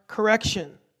for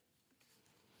correction.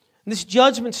 And this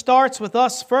judgment starts with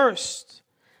us first.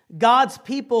 God's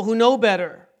people who know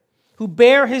better, who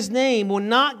bear His name, will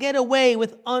not get away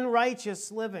with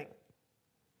unrighteous living.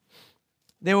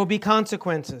 There will be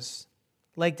consequences,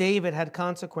 like David had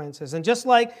consequences. And just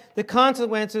like the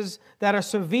consequences that are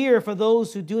severe for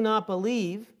those who do not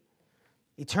believe,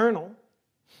 eternal,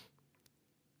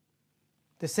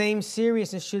 the same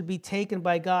seriousness should be taken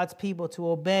by God's people to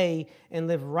obey and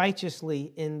live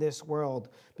righteously in this world,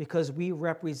 because we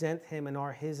represent Him and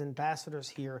are His ambassadors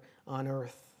here on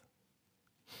earth.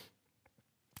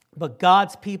 But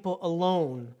God's people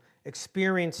alone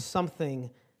experience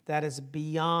something that is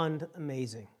beyond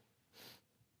amazing.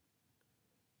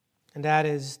 And that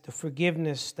is the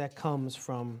forgiveness that comes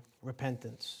from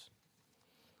repentance.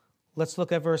 Let's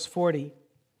look at verse 40.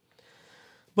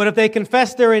 But if they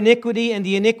confess their iniquity and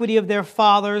the iniquity of their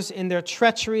fathers in their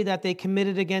treachery that they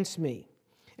committed against me,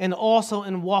 and also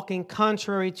in walking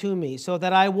contrary to me, so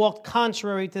that I walked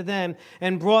contrary to them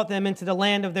and brought them into the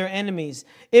land of their enemies,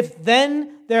 if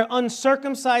then their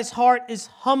uncircumcised heart is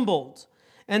humbled,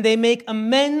 and they make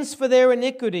amends for their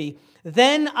iniquity,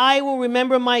 then I will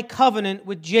remember my covenant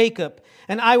with Jacob,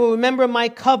 and I will remember my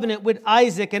covenant with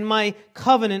Isaac, and my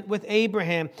covenant with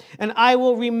Abraham, and I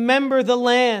will remember the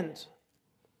land.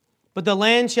 But the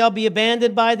land shall be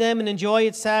abandoned by them and enjoy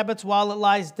its Sabbaths while it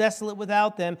lies desolate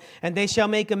without them, and they shall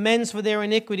make amends for their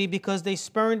iniquity, because they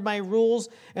spurned my rules,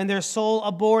 and their soul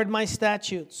abhorred my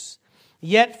statutes.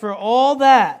 Yet for all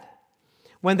that,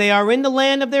 when they are in the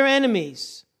land of their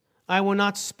enemies, I will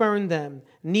not spurn them,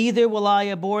 neither will I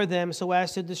abhor them so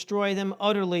as to destroy them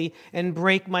utterly and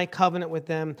break my covenant with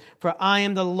them. For I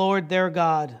am the Lord their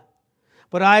God.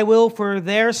 But I will for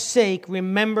their sake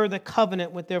remember the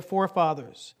covenant with their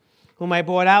forefathers, whom I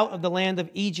brought out of the land of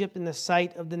Egypt in the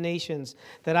sight of the nations,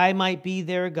 that I might be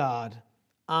their God.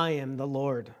 I am the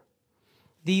Lord.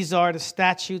 These are the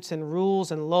statutes and rules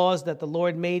and laws that the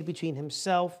Lord made between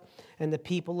Himself and the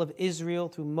people of Israel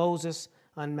through Moses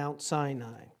on Mount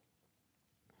Sinai.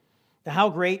 Now, how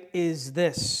great is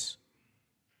this?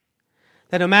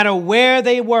 That no matter where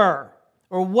they were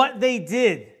or what they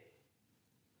did,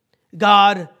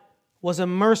 God was a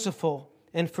merciful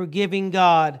and forgiving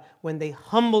God when they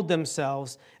humbled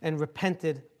themselves and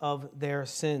repented of their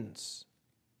sins.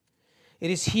 It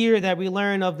is here that we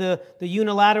learn of the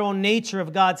unilateral nature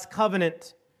of God's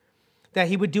covenant, that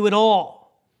He would do it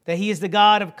all, that He is the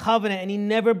God of covenant and He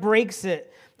never breaks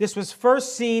it. This was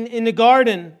first seen in the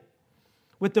garden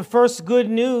with the first good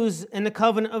news in the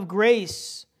covenant of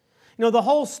grace. You know, the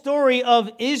whole story of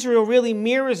Israel really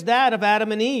mirrors that of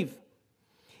Adam and Eve.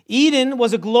 Eden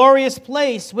was a glorious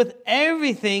place with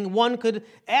everything one could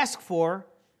ask for,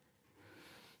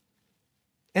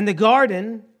 and the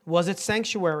garden was its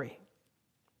sanctuary.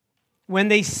 When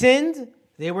they sinned,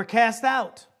 they were cast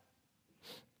out.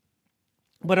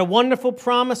 But a wonderful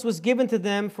promise was given to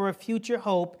them for a future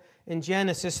hope in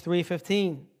Genesis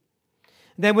 3:15.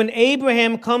 That when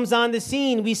Abraham comes on the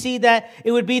scene, we see that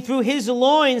it would be through his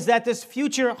loins that this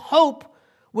future hope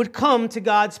would come to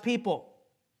God's people.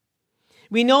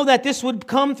 We know that this would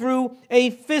come through a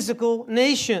physical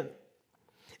nation,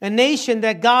 a nation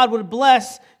that God would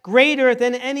bless greater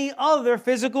than any other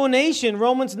physical nation.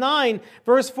 Romans 9,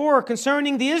 verse 4,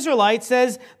 concerning the Israelites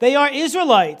says, they are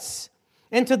Israelites,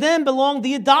 and to them belong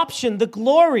the adoption, the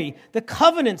glory, the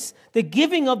covenants, the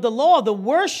giving of the law, the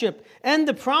worship, and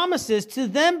the promises. To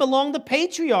them belong the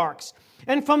patriarchs,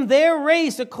 and from their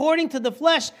race, according to the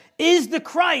flesh, is the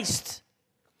Christ,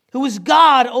 who is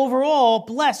God over all,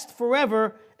 blessed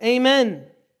forever. Amen.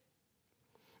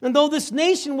 And though this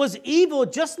nation was evil,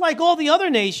 just like all the other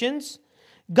nations,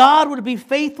 God would be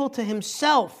faithful to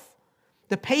Himself,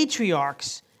 the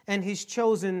patriarchs, and His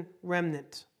chosen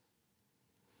remnant.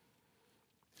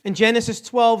 In Genesis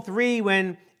 12:3,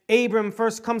 when Abram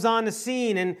first comes on the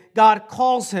scene and God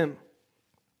calls him.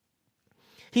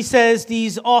 He says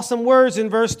these awesome words in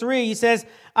verse 3. He says,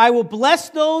 I will bless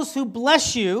those who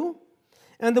bless you,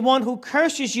 and the one who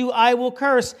curses you I will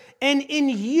curse. And in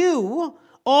you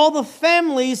all the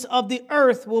families of the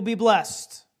earth will be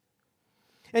blessed.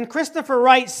 And Christopher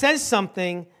Wright says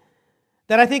something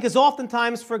that I think is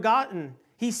oftentimes forgotten.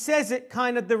 He says it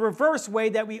kind of the reverse way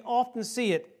that we often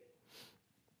see it.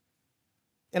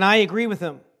 And I agree with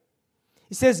him.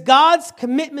 He says God's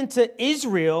commitment to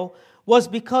Israel was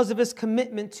because of his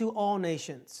commitment to all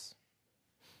nations.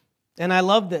 And I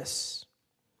love this.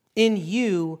 In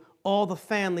you, all the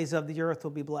families of the earth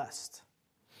will be blessed.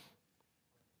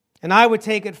 And I would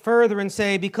take it further and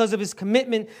say, because of his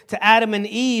commitment to Adam and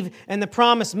Eve and the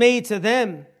promise made to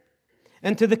them,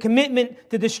 and to the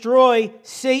commitment to destroy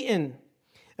Satan.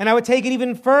 And I would take it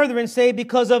even further and say,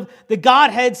 because of the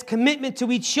Godhead's commitment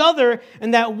to each other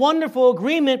and that wonderful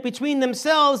agreement between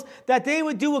themselves, that they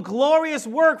would do a glorious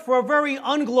work for a very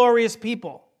unglorious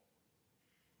people.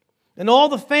 And all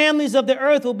the families of the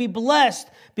earth will be blessed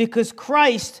because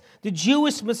Christ, the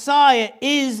Jewish Messiah,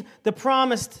 is the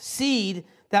promised seed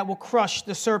that will crush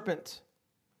the serpent.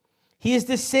 He is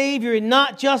the Savior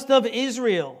not just of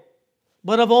Israel,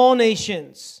 but of all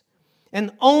nations,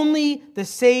 and only the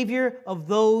Savior of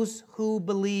those who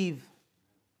believe.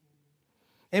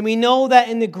 And we know that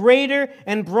in the greater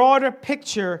and broader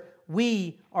picture,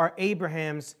 we are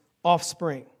Abraham's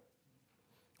offspring.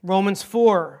 Romans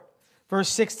 4, verse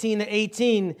 16 to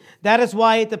 18, that is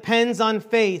why it depends on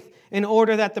faith, in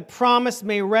order that the promise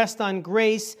may rest on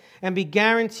grace and be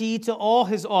guaranteed to all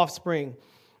his offspring,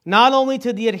 not only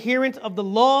to the adherent of the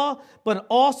law, but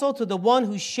also to the one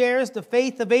who shares the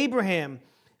faith of Abraham,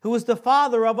 who is the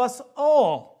father of us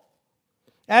all.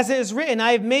 As it is written,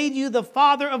 I have made you the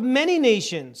father of many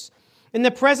nations, in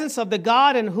the presence of the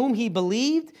God in whom he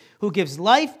believed, who gives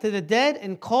life to the dead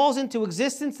and calls into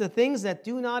existence the things that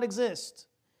do not exist.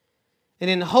 And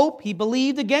in hope he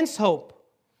believed against hope,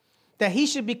 that he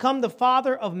should become the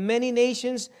father of many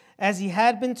nations, as he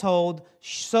had been told,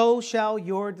 so shall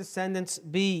your descendants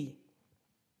be.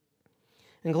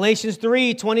 In Galatians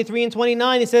 3, 23 and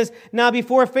 29, it says, now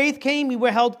before faith came, we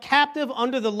were held captive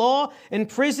under the law,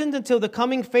 imprisoned until the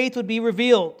coming faith would be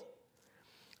revealed.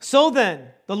 So then,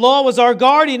 the law was our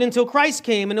guardian until Christ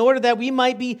came, in order that we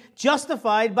might be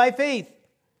justified by faith.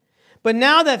 But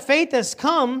now that faith has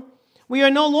come, we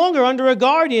are no longer under a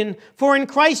guardian, for in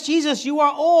Christ Jesus you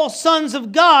are all sons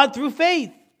of God through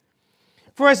faith.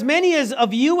 For as many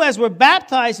of you as were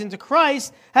baptized into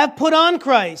Christ have put on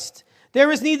Christ.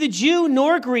 There is neither Jew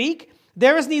nor Greek,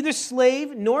 there is neither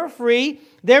slave nor free,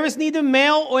 there is neither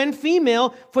male or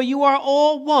female, for you are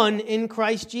all one in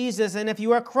Christ Jesus. And if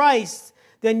you are Christ,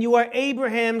 then you are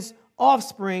Abraham's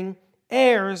offspring,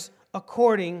 heirs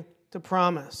according to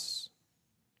promise.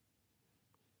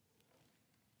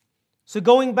 So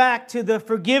going back to the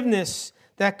forgiveness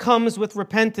that comes with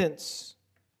repentance.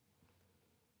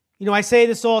 You know, I say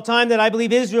this all the time, that I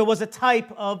believe Israel was a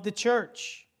type of the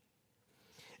church.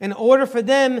 In order for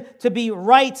them to be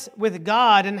right with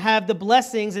God and have the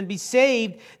blessings and be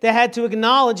saved, they had to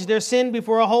acknowledge their sin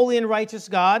before a holy and righteous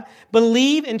God,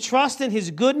 believe and trust in his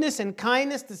goodness and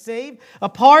kindness to save,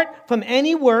 apart from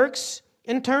any works,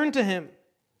 and turn to him.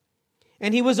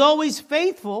 And he was always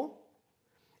faithful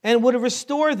and would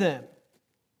restore them.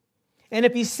 And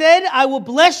if he said, I will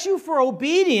bless you for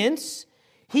obedience,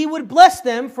 he would bless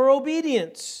them for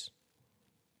obedience.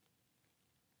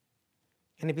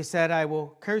 And if he said, I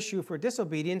will curse you for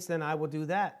disobedience, then I will do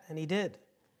that. And he did.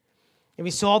 And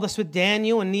we saw this with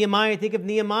Daniel and Nehemiah. Think of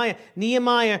Nehemiah.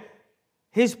 Nehemiah,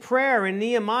 his prayer in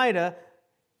Nehemiah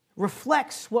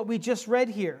reflects what we just read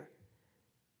here.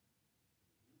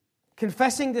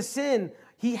 Confessing the sin,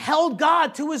 he held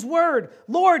God to his word.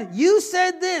 Lord, you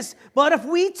said this, but if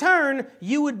we turn,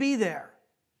 you would be there.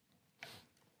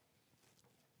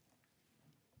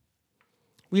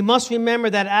 We must remember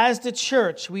that as the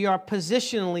church, we are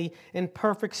positionally in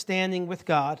perfect standing with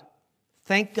God.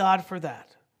 Thank God for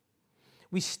that.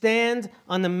 We stand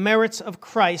on the merits of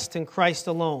Christ and Christ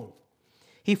alone.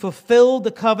 He fulfilled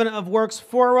the covenant of works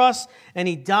for us, and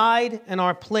he died in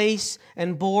our place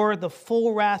and bore the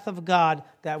full wrath of God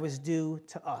that was due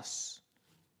to us.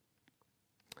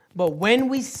 But when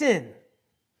we sin,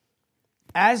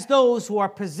 as those who are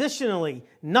positionally,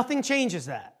 nothing changes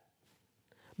that.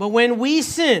 But when we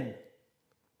sin,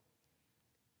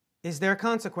 is there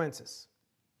consequences?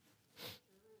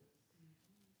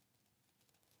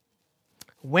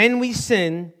 When we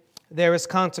sin, there is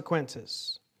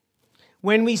consequences.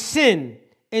 When we sin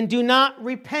and do not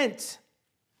repent,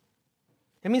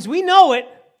 it means we know it.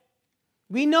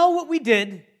 We know what we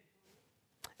did.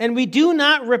 and we do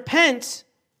not repent,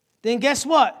 then guess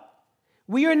what?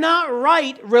 We are not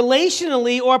right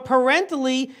relationally or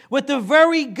parentally with the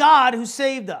very God who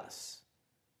saved us.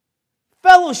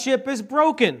 Fellowship is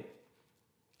broken,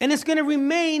 and it's going to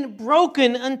remain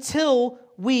broken until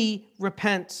we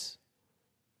repent.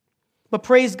 But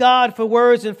praise God for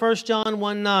words in 1 John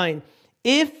 1:9.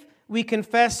 If we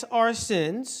confess our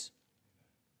sins,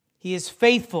 He is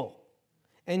faithful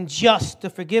and just to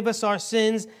forgive us our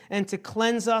sins and to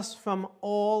cleanse us from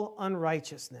all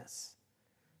unrighteousness.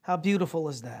 How beautiful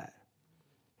is that?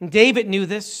 And David knew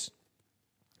this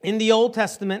in the Old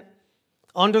Testament,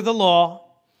 under the law.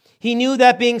 He knew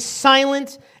that being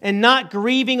silent and not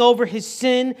grieving over his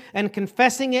sin and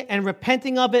confessing it and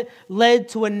repenting of it led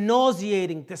to a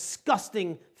nauseating,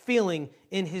 disgusting feeling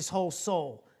in his whole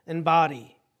soul and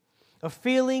body. A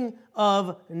feeling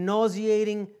of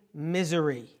nauseating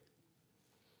misery.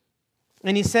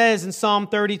 And he says in Psalm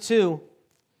 32,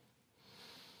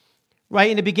 right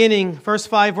in the beginning, first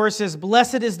 5 verses,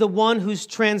 "Blessed is the one whose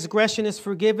transgression is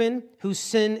forgiven, whose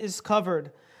sin is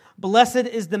covered. Blessed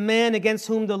is the man against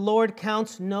whom the Lord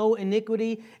counts no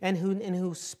iniquity, and in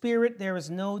whose spirit there is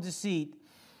no deceit.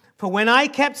 For when I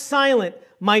kept silent,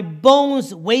 my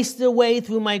bones wasted away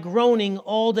through my groaning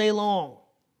all day long.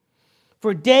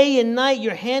 For day and night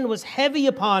your hand was heavy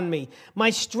upon me.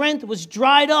 My strength was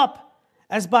dried up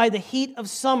as by the heat of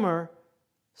summer.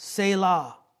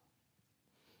 Selah.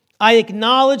 I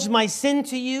acknowledged my sin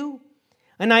to you,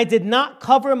 and I did not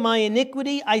cover my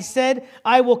iniquity. I said,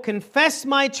 I will confess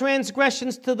my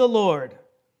transgressions to the Lord.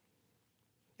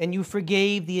 And you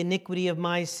forgave the iniquity of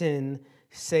my sin.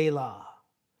 Selah."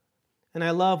 And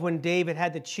I love when David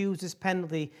had to choose his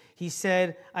penalty. He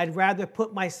said, I'd rather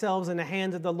put myself in the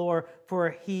hands of the Lord,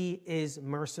 for He is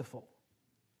merciful.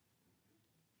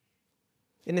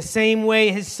 In the same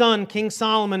way, his son, King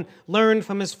Solomon, learned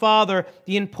from his father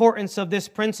the importance of this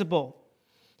principle.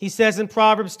 He says in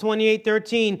Proverbs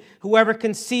 28:13, "Whoever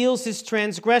conceals his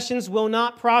transgressions will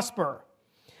not prosper,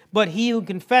 but he who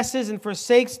confesses and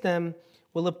forsakes them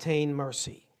will obtain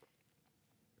mercy."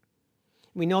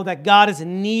 We know that God is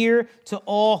near to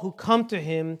all who come to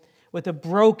Him with a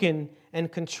broken and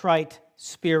contrite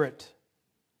spirit.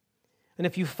 And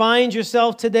if you find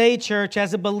yourself today, church,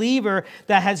 as a believer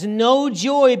that has no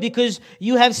joy because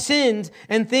you have sinned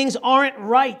and things aren't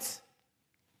right,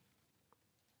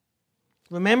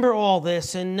 remember all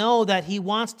this and know that He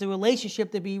wants the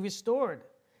relationship to be restored.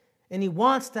 And He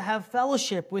wants to have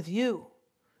fellowship with you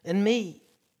and me.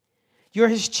 You're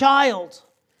His child,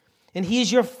 and He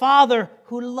is your Father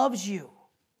who loves you.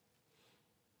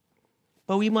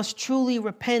 But we must truly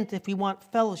repent if we want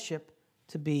fellowship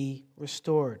to be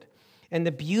restored. And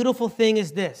the beautiful thing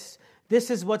is this. This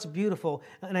is what's beautiful,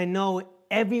 and I know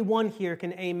everyone here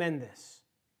can amen this.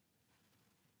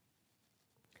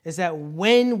 Is that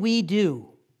when we do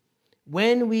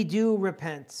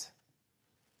repent,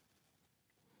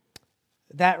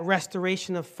 that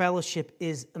restoration of fellowship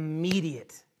is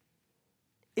immediate.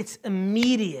 It's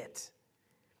immediate.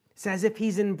 It's as if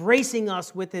He's embracing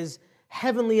us with His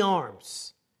heavenly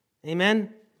arms.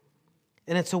 Amen?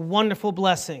 And it's a wonderful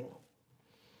blessing.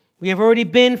 We have already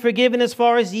been forgiven as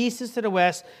far as the east is to the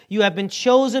west. You have been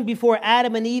chosen before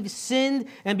Adam and Eve sinned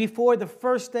and before the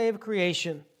first day of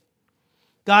creation.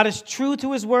 God is true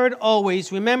to His word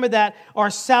always. Remember that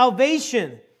our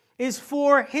salvation is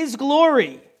for His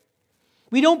glory.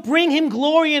 We don't bring Him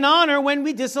glory and honor when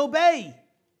we disobey.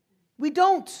 We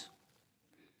don't.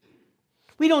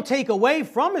 We don't take away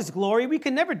from His glory. We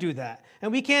can never do that.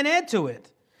 And we can't add to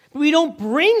it. But we don't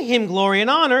bring Him glory and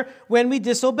honor when we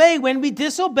disobey. When we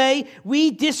disobey, we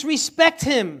disrespect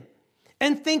Him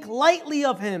and think lightly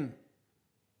of Him.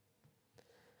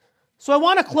 So I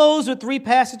want to close with 3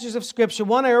 passages of Scripture.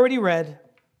 One I already read.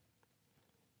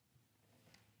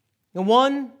 And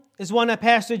one is one that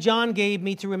Pastor John gave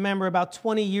me to remember about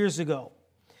 20 years ago.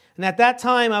 And at that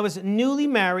time, I was newly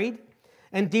married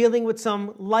and dealing with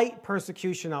some light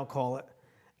persecution, I'll call it,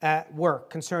 at work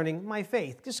concerning my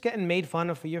faith. Just getting made fun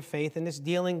of for your faith and just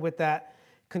dealing with that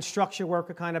construction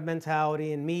worker kind of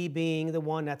mentality and me being the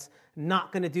one that's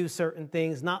not going to do certain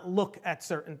things, not look at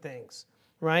certain things,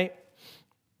 right?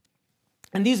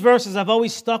 And these verses have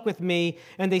always stuck with me,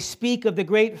 and they speak of the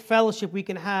great fellowship we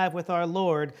can have with our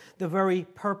Lord, the very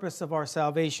purpose of our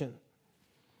salvation.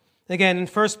 Again, in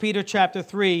 1 Peter chapter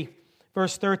 3,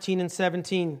 verse 13 and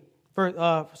 17,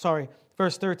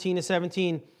 verse 13 to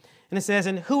 17, and it says,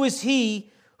 "And who is he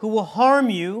who will harm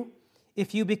you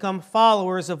if you become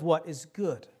followers of what is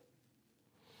good?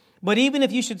 But even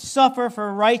if you should suffer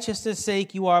for righteousness'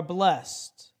 sake, you are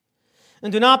blessed.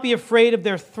 And do not be afraid of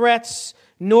their threats,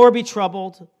 nor be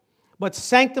troubled, But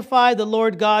sanctify the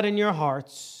Lord God in your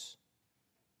hearts,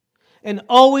 and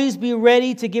always be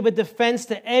ready to give a defense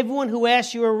to everyone who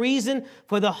asks you a reason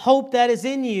for the hope that is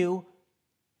in you,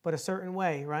 but a certain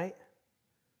way, right?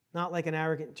 Not like an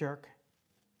arrogant jerk,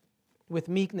 with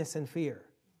meekness and fear.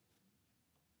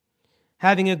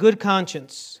 Having a good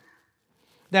conscience,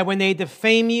 that when they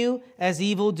defame you as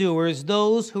evildoers,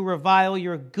 those who revile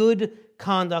your good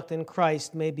conduct in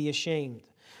Christ may be ashamed.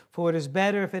 For it is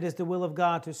better, if it is the will of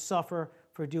God, to suffer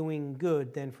for doing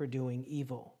good than for doing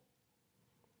evil.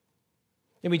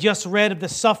 And we just read of the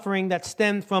suffering that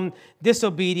stemmed from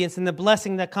disobedience and the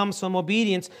blessing that comes from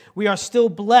obedience. We are still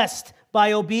blessed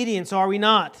by obedience, are we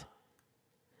not?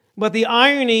 But the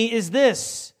irony is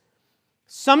this: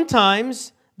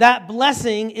 sometimes that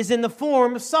blessing is in the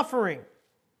form of suffering.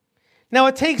 Now,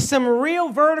 it takes some real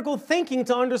vertical thinking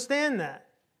to understand that.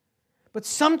 But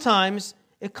sometimes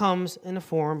it comes in the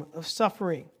form of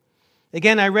suffering.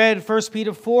 Again, I read 1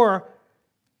 Peter 4,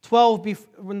 12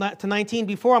 to 19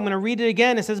 before. I'm going to read it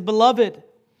again. It says, "Beloved,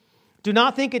 do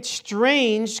not think it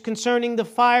strange concerning the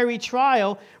fiery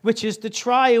trial, which is to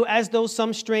try you as though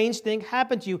some strange thing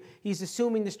happened to you." He's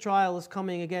assuming this trial is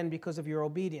coming again because of your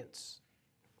obedience.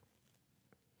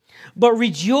 "But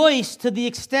rejoice to the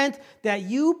extent that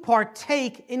you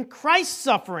partake in Christ's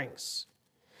sufferings,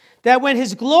 that when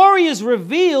His glory is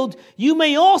revealed, you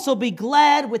may also be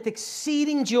glad with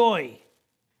exceeding joy.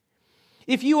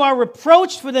 If you are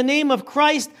reproached for the name of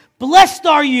Christ, blessed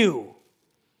are you,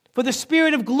 for the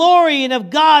Spirit of glory and of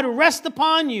God rest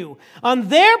upon you. On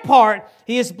their part,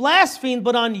 He is blasphemed,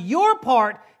 but on your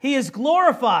part, He is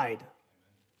glorified.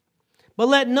 But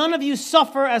let none of you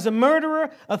suffer as a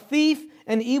murderer, a thief,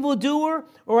 an evildoer,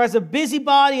 or as a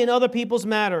busybody in other people's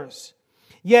matters.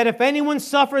 Yet if anyone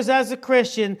suffers as a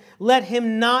Christian, let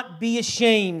him not be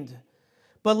ashamed,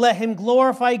 but let him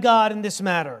glorify God in this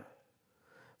matter.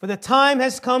 For the time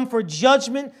has come for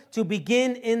judgment to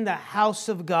begin in the house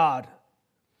of God.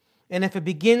 And if it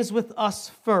begins with us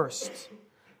first,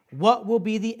 what will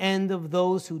be the end of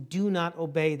those who do not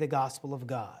obey the gospel of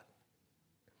God?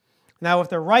 Now, if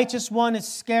the righteous one is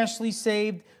scarcely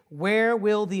saved, where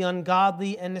will the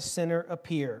ungodly and the sinner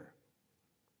appear?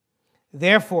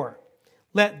 Therefore,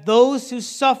 let those who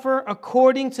suffer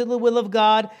according to the will of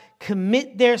God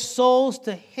commit their souls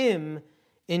to Him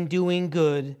in doing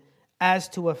good, as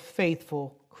to a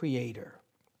faithful Creator.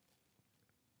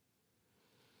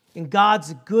 And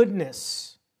God's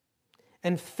goodness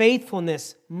and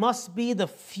faithfulness must be the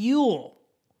fuel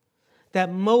that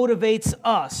motivates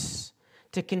us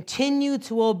to continue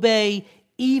to obey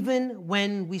even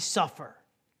when we suffer.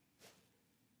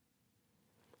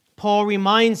 Paul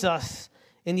reminds us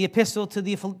in the epistle to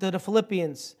the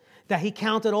Philippians that he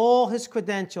counted all his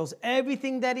credentials,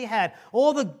 everything that he had,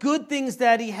 all the good things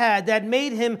that he had that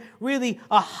made him really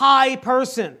a high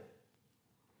person.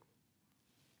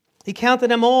 He counted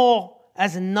them all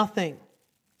as nothing,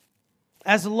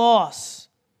 as loss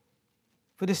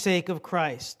for the sake of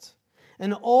Christ.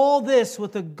 And all this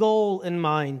with a goal in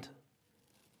mind.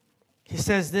 He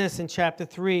says this in chapter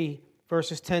 3,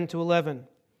 verses 10 to 11,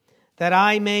 "That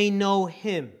I may know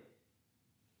Him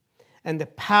and the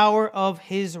power of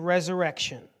His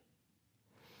resurrection,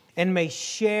 and may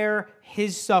share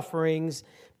His sufferings,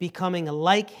 becoming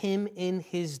like Him in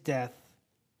His death,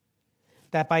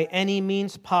 that by any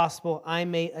means possible I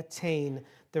may attain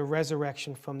the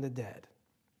resurrection from the dead."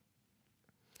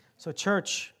 So,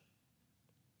 church,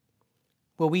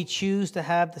 will we choose to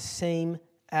have the same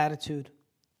attitude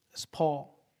as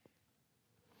Paul?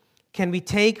 Can we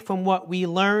take from what we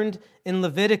learned in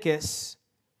Leviticus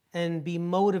and be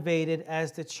motivated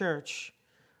as the church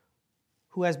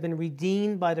who has been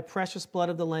redeemed by the precious blood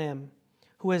of the Lamb,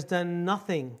 who has done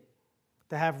nothing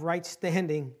to have right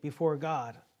standing before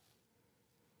God?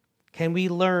 Can we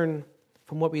learn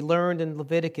from what we learned in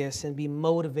Leviticus and be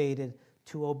motivated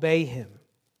to obey Him?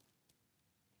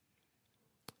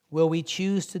 Will we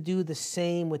choose to do the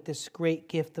same with this great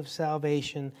gift of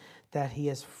salvation that He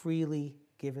has freely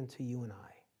given to you and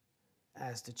I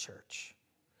as the church?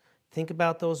 Think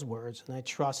about those words, and I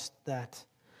trust that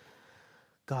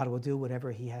God will do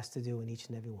whatever He has to do in each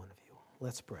and every one of you.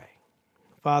 Let's pray.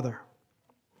 Father,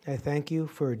 I thank You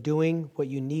for doing what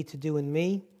You need to do in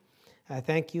me. I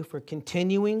thank You for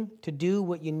continuing to do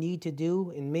what You need to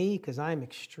do in me, because I am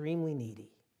extremely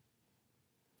needy.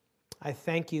 I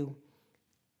thank You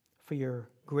for Your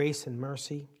grace and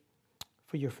mercy,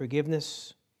 for Your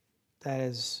forgiveness that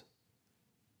is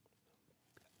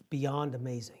beyond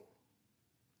amazing.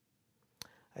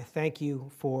 I thank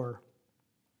You for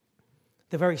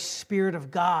the very Spirit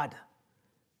of God,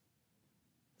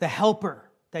 the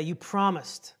helper that You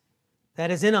promised,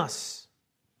 that is in us,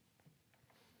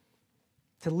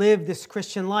 to live this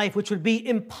Christian life, which would be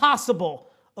impossible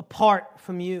apart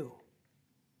from you.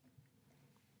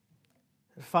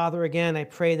 And Father, again, I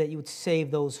pray that you would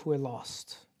save those who are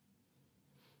lost,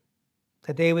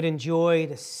 that they would enjoy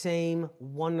the same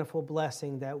wonderful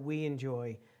blessing that we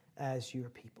enjoy as your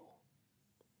people.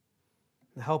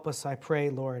 And help us, I pray,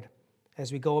 Lord,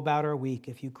 as we go about our week.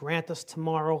 If you grant us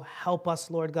tomorrow, help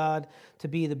us, Lord God, to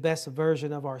be the best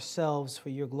version of ourselves for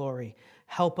your glory.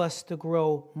 Help us to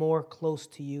grow more close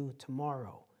to you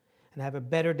tomorrow and have a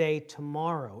better day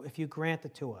tomorrow, if you grant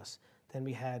it to us, than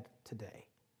we had today.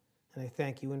 And I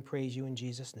thank you and praise you in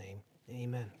Jesus' name.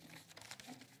 Amen.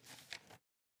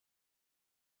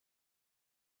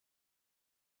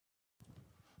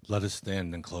 Let us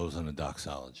stand and close in a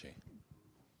doxology.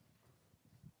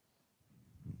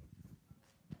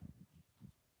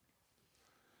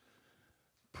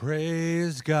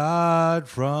 Praise God,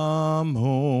 from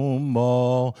whom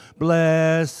all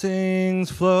blessings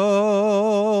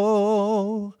flow.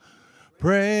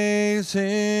 Praise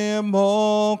him,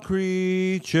 all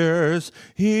creatures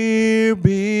here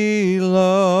below.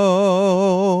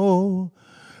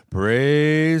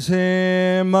 Praise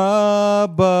him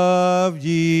above,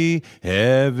 ye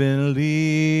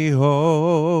heavenly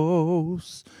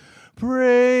hosts.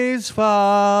 Praise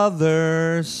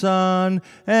Father, Son,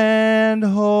 and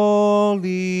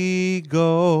Holy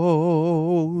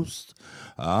Ghost.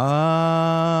 Amen.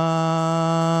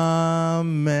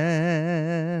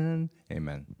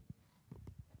 Amen.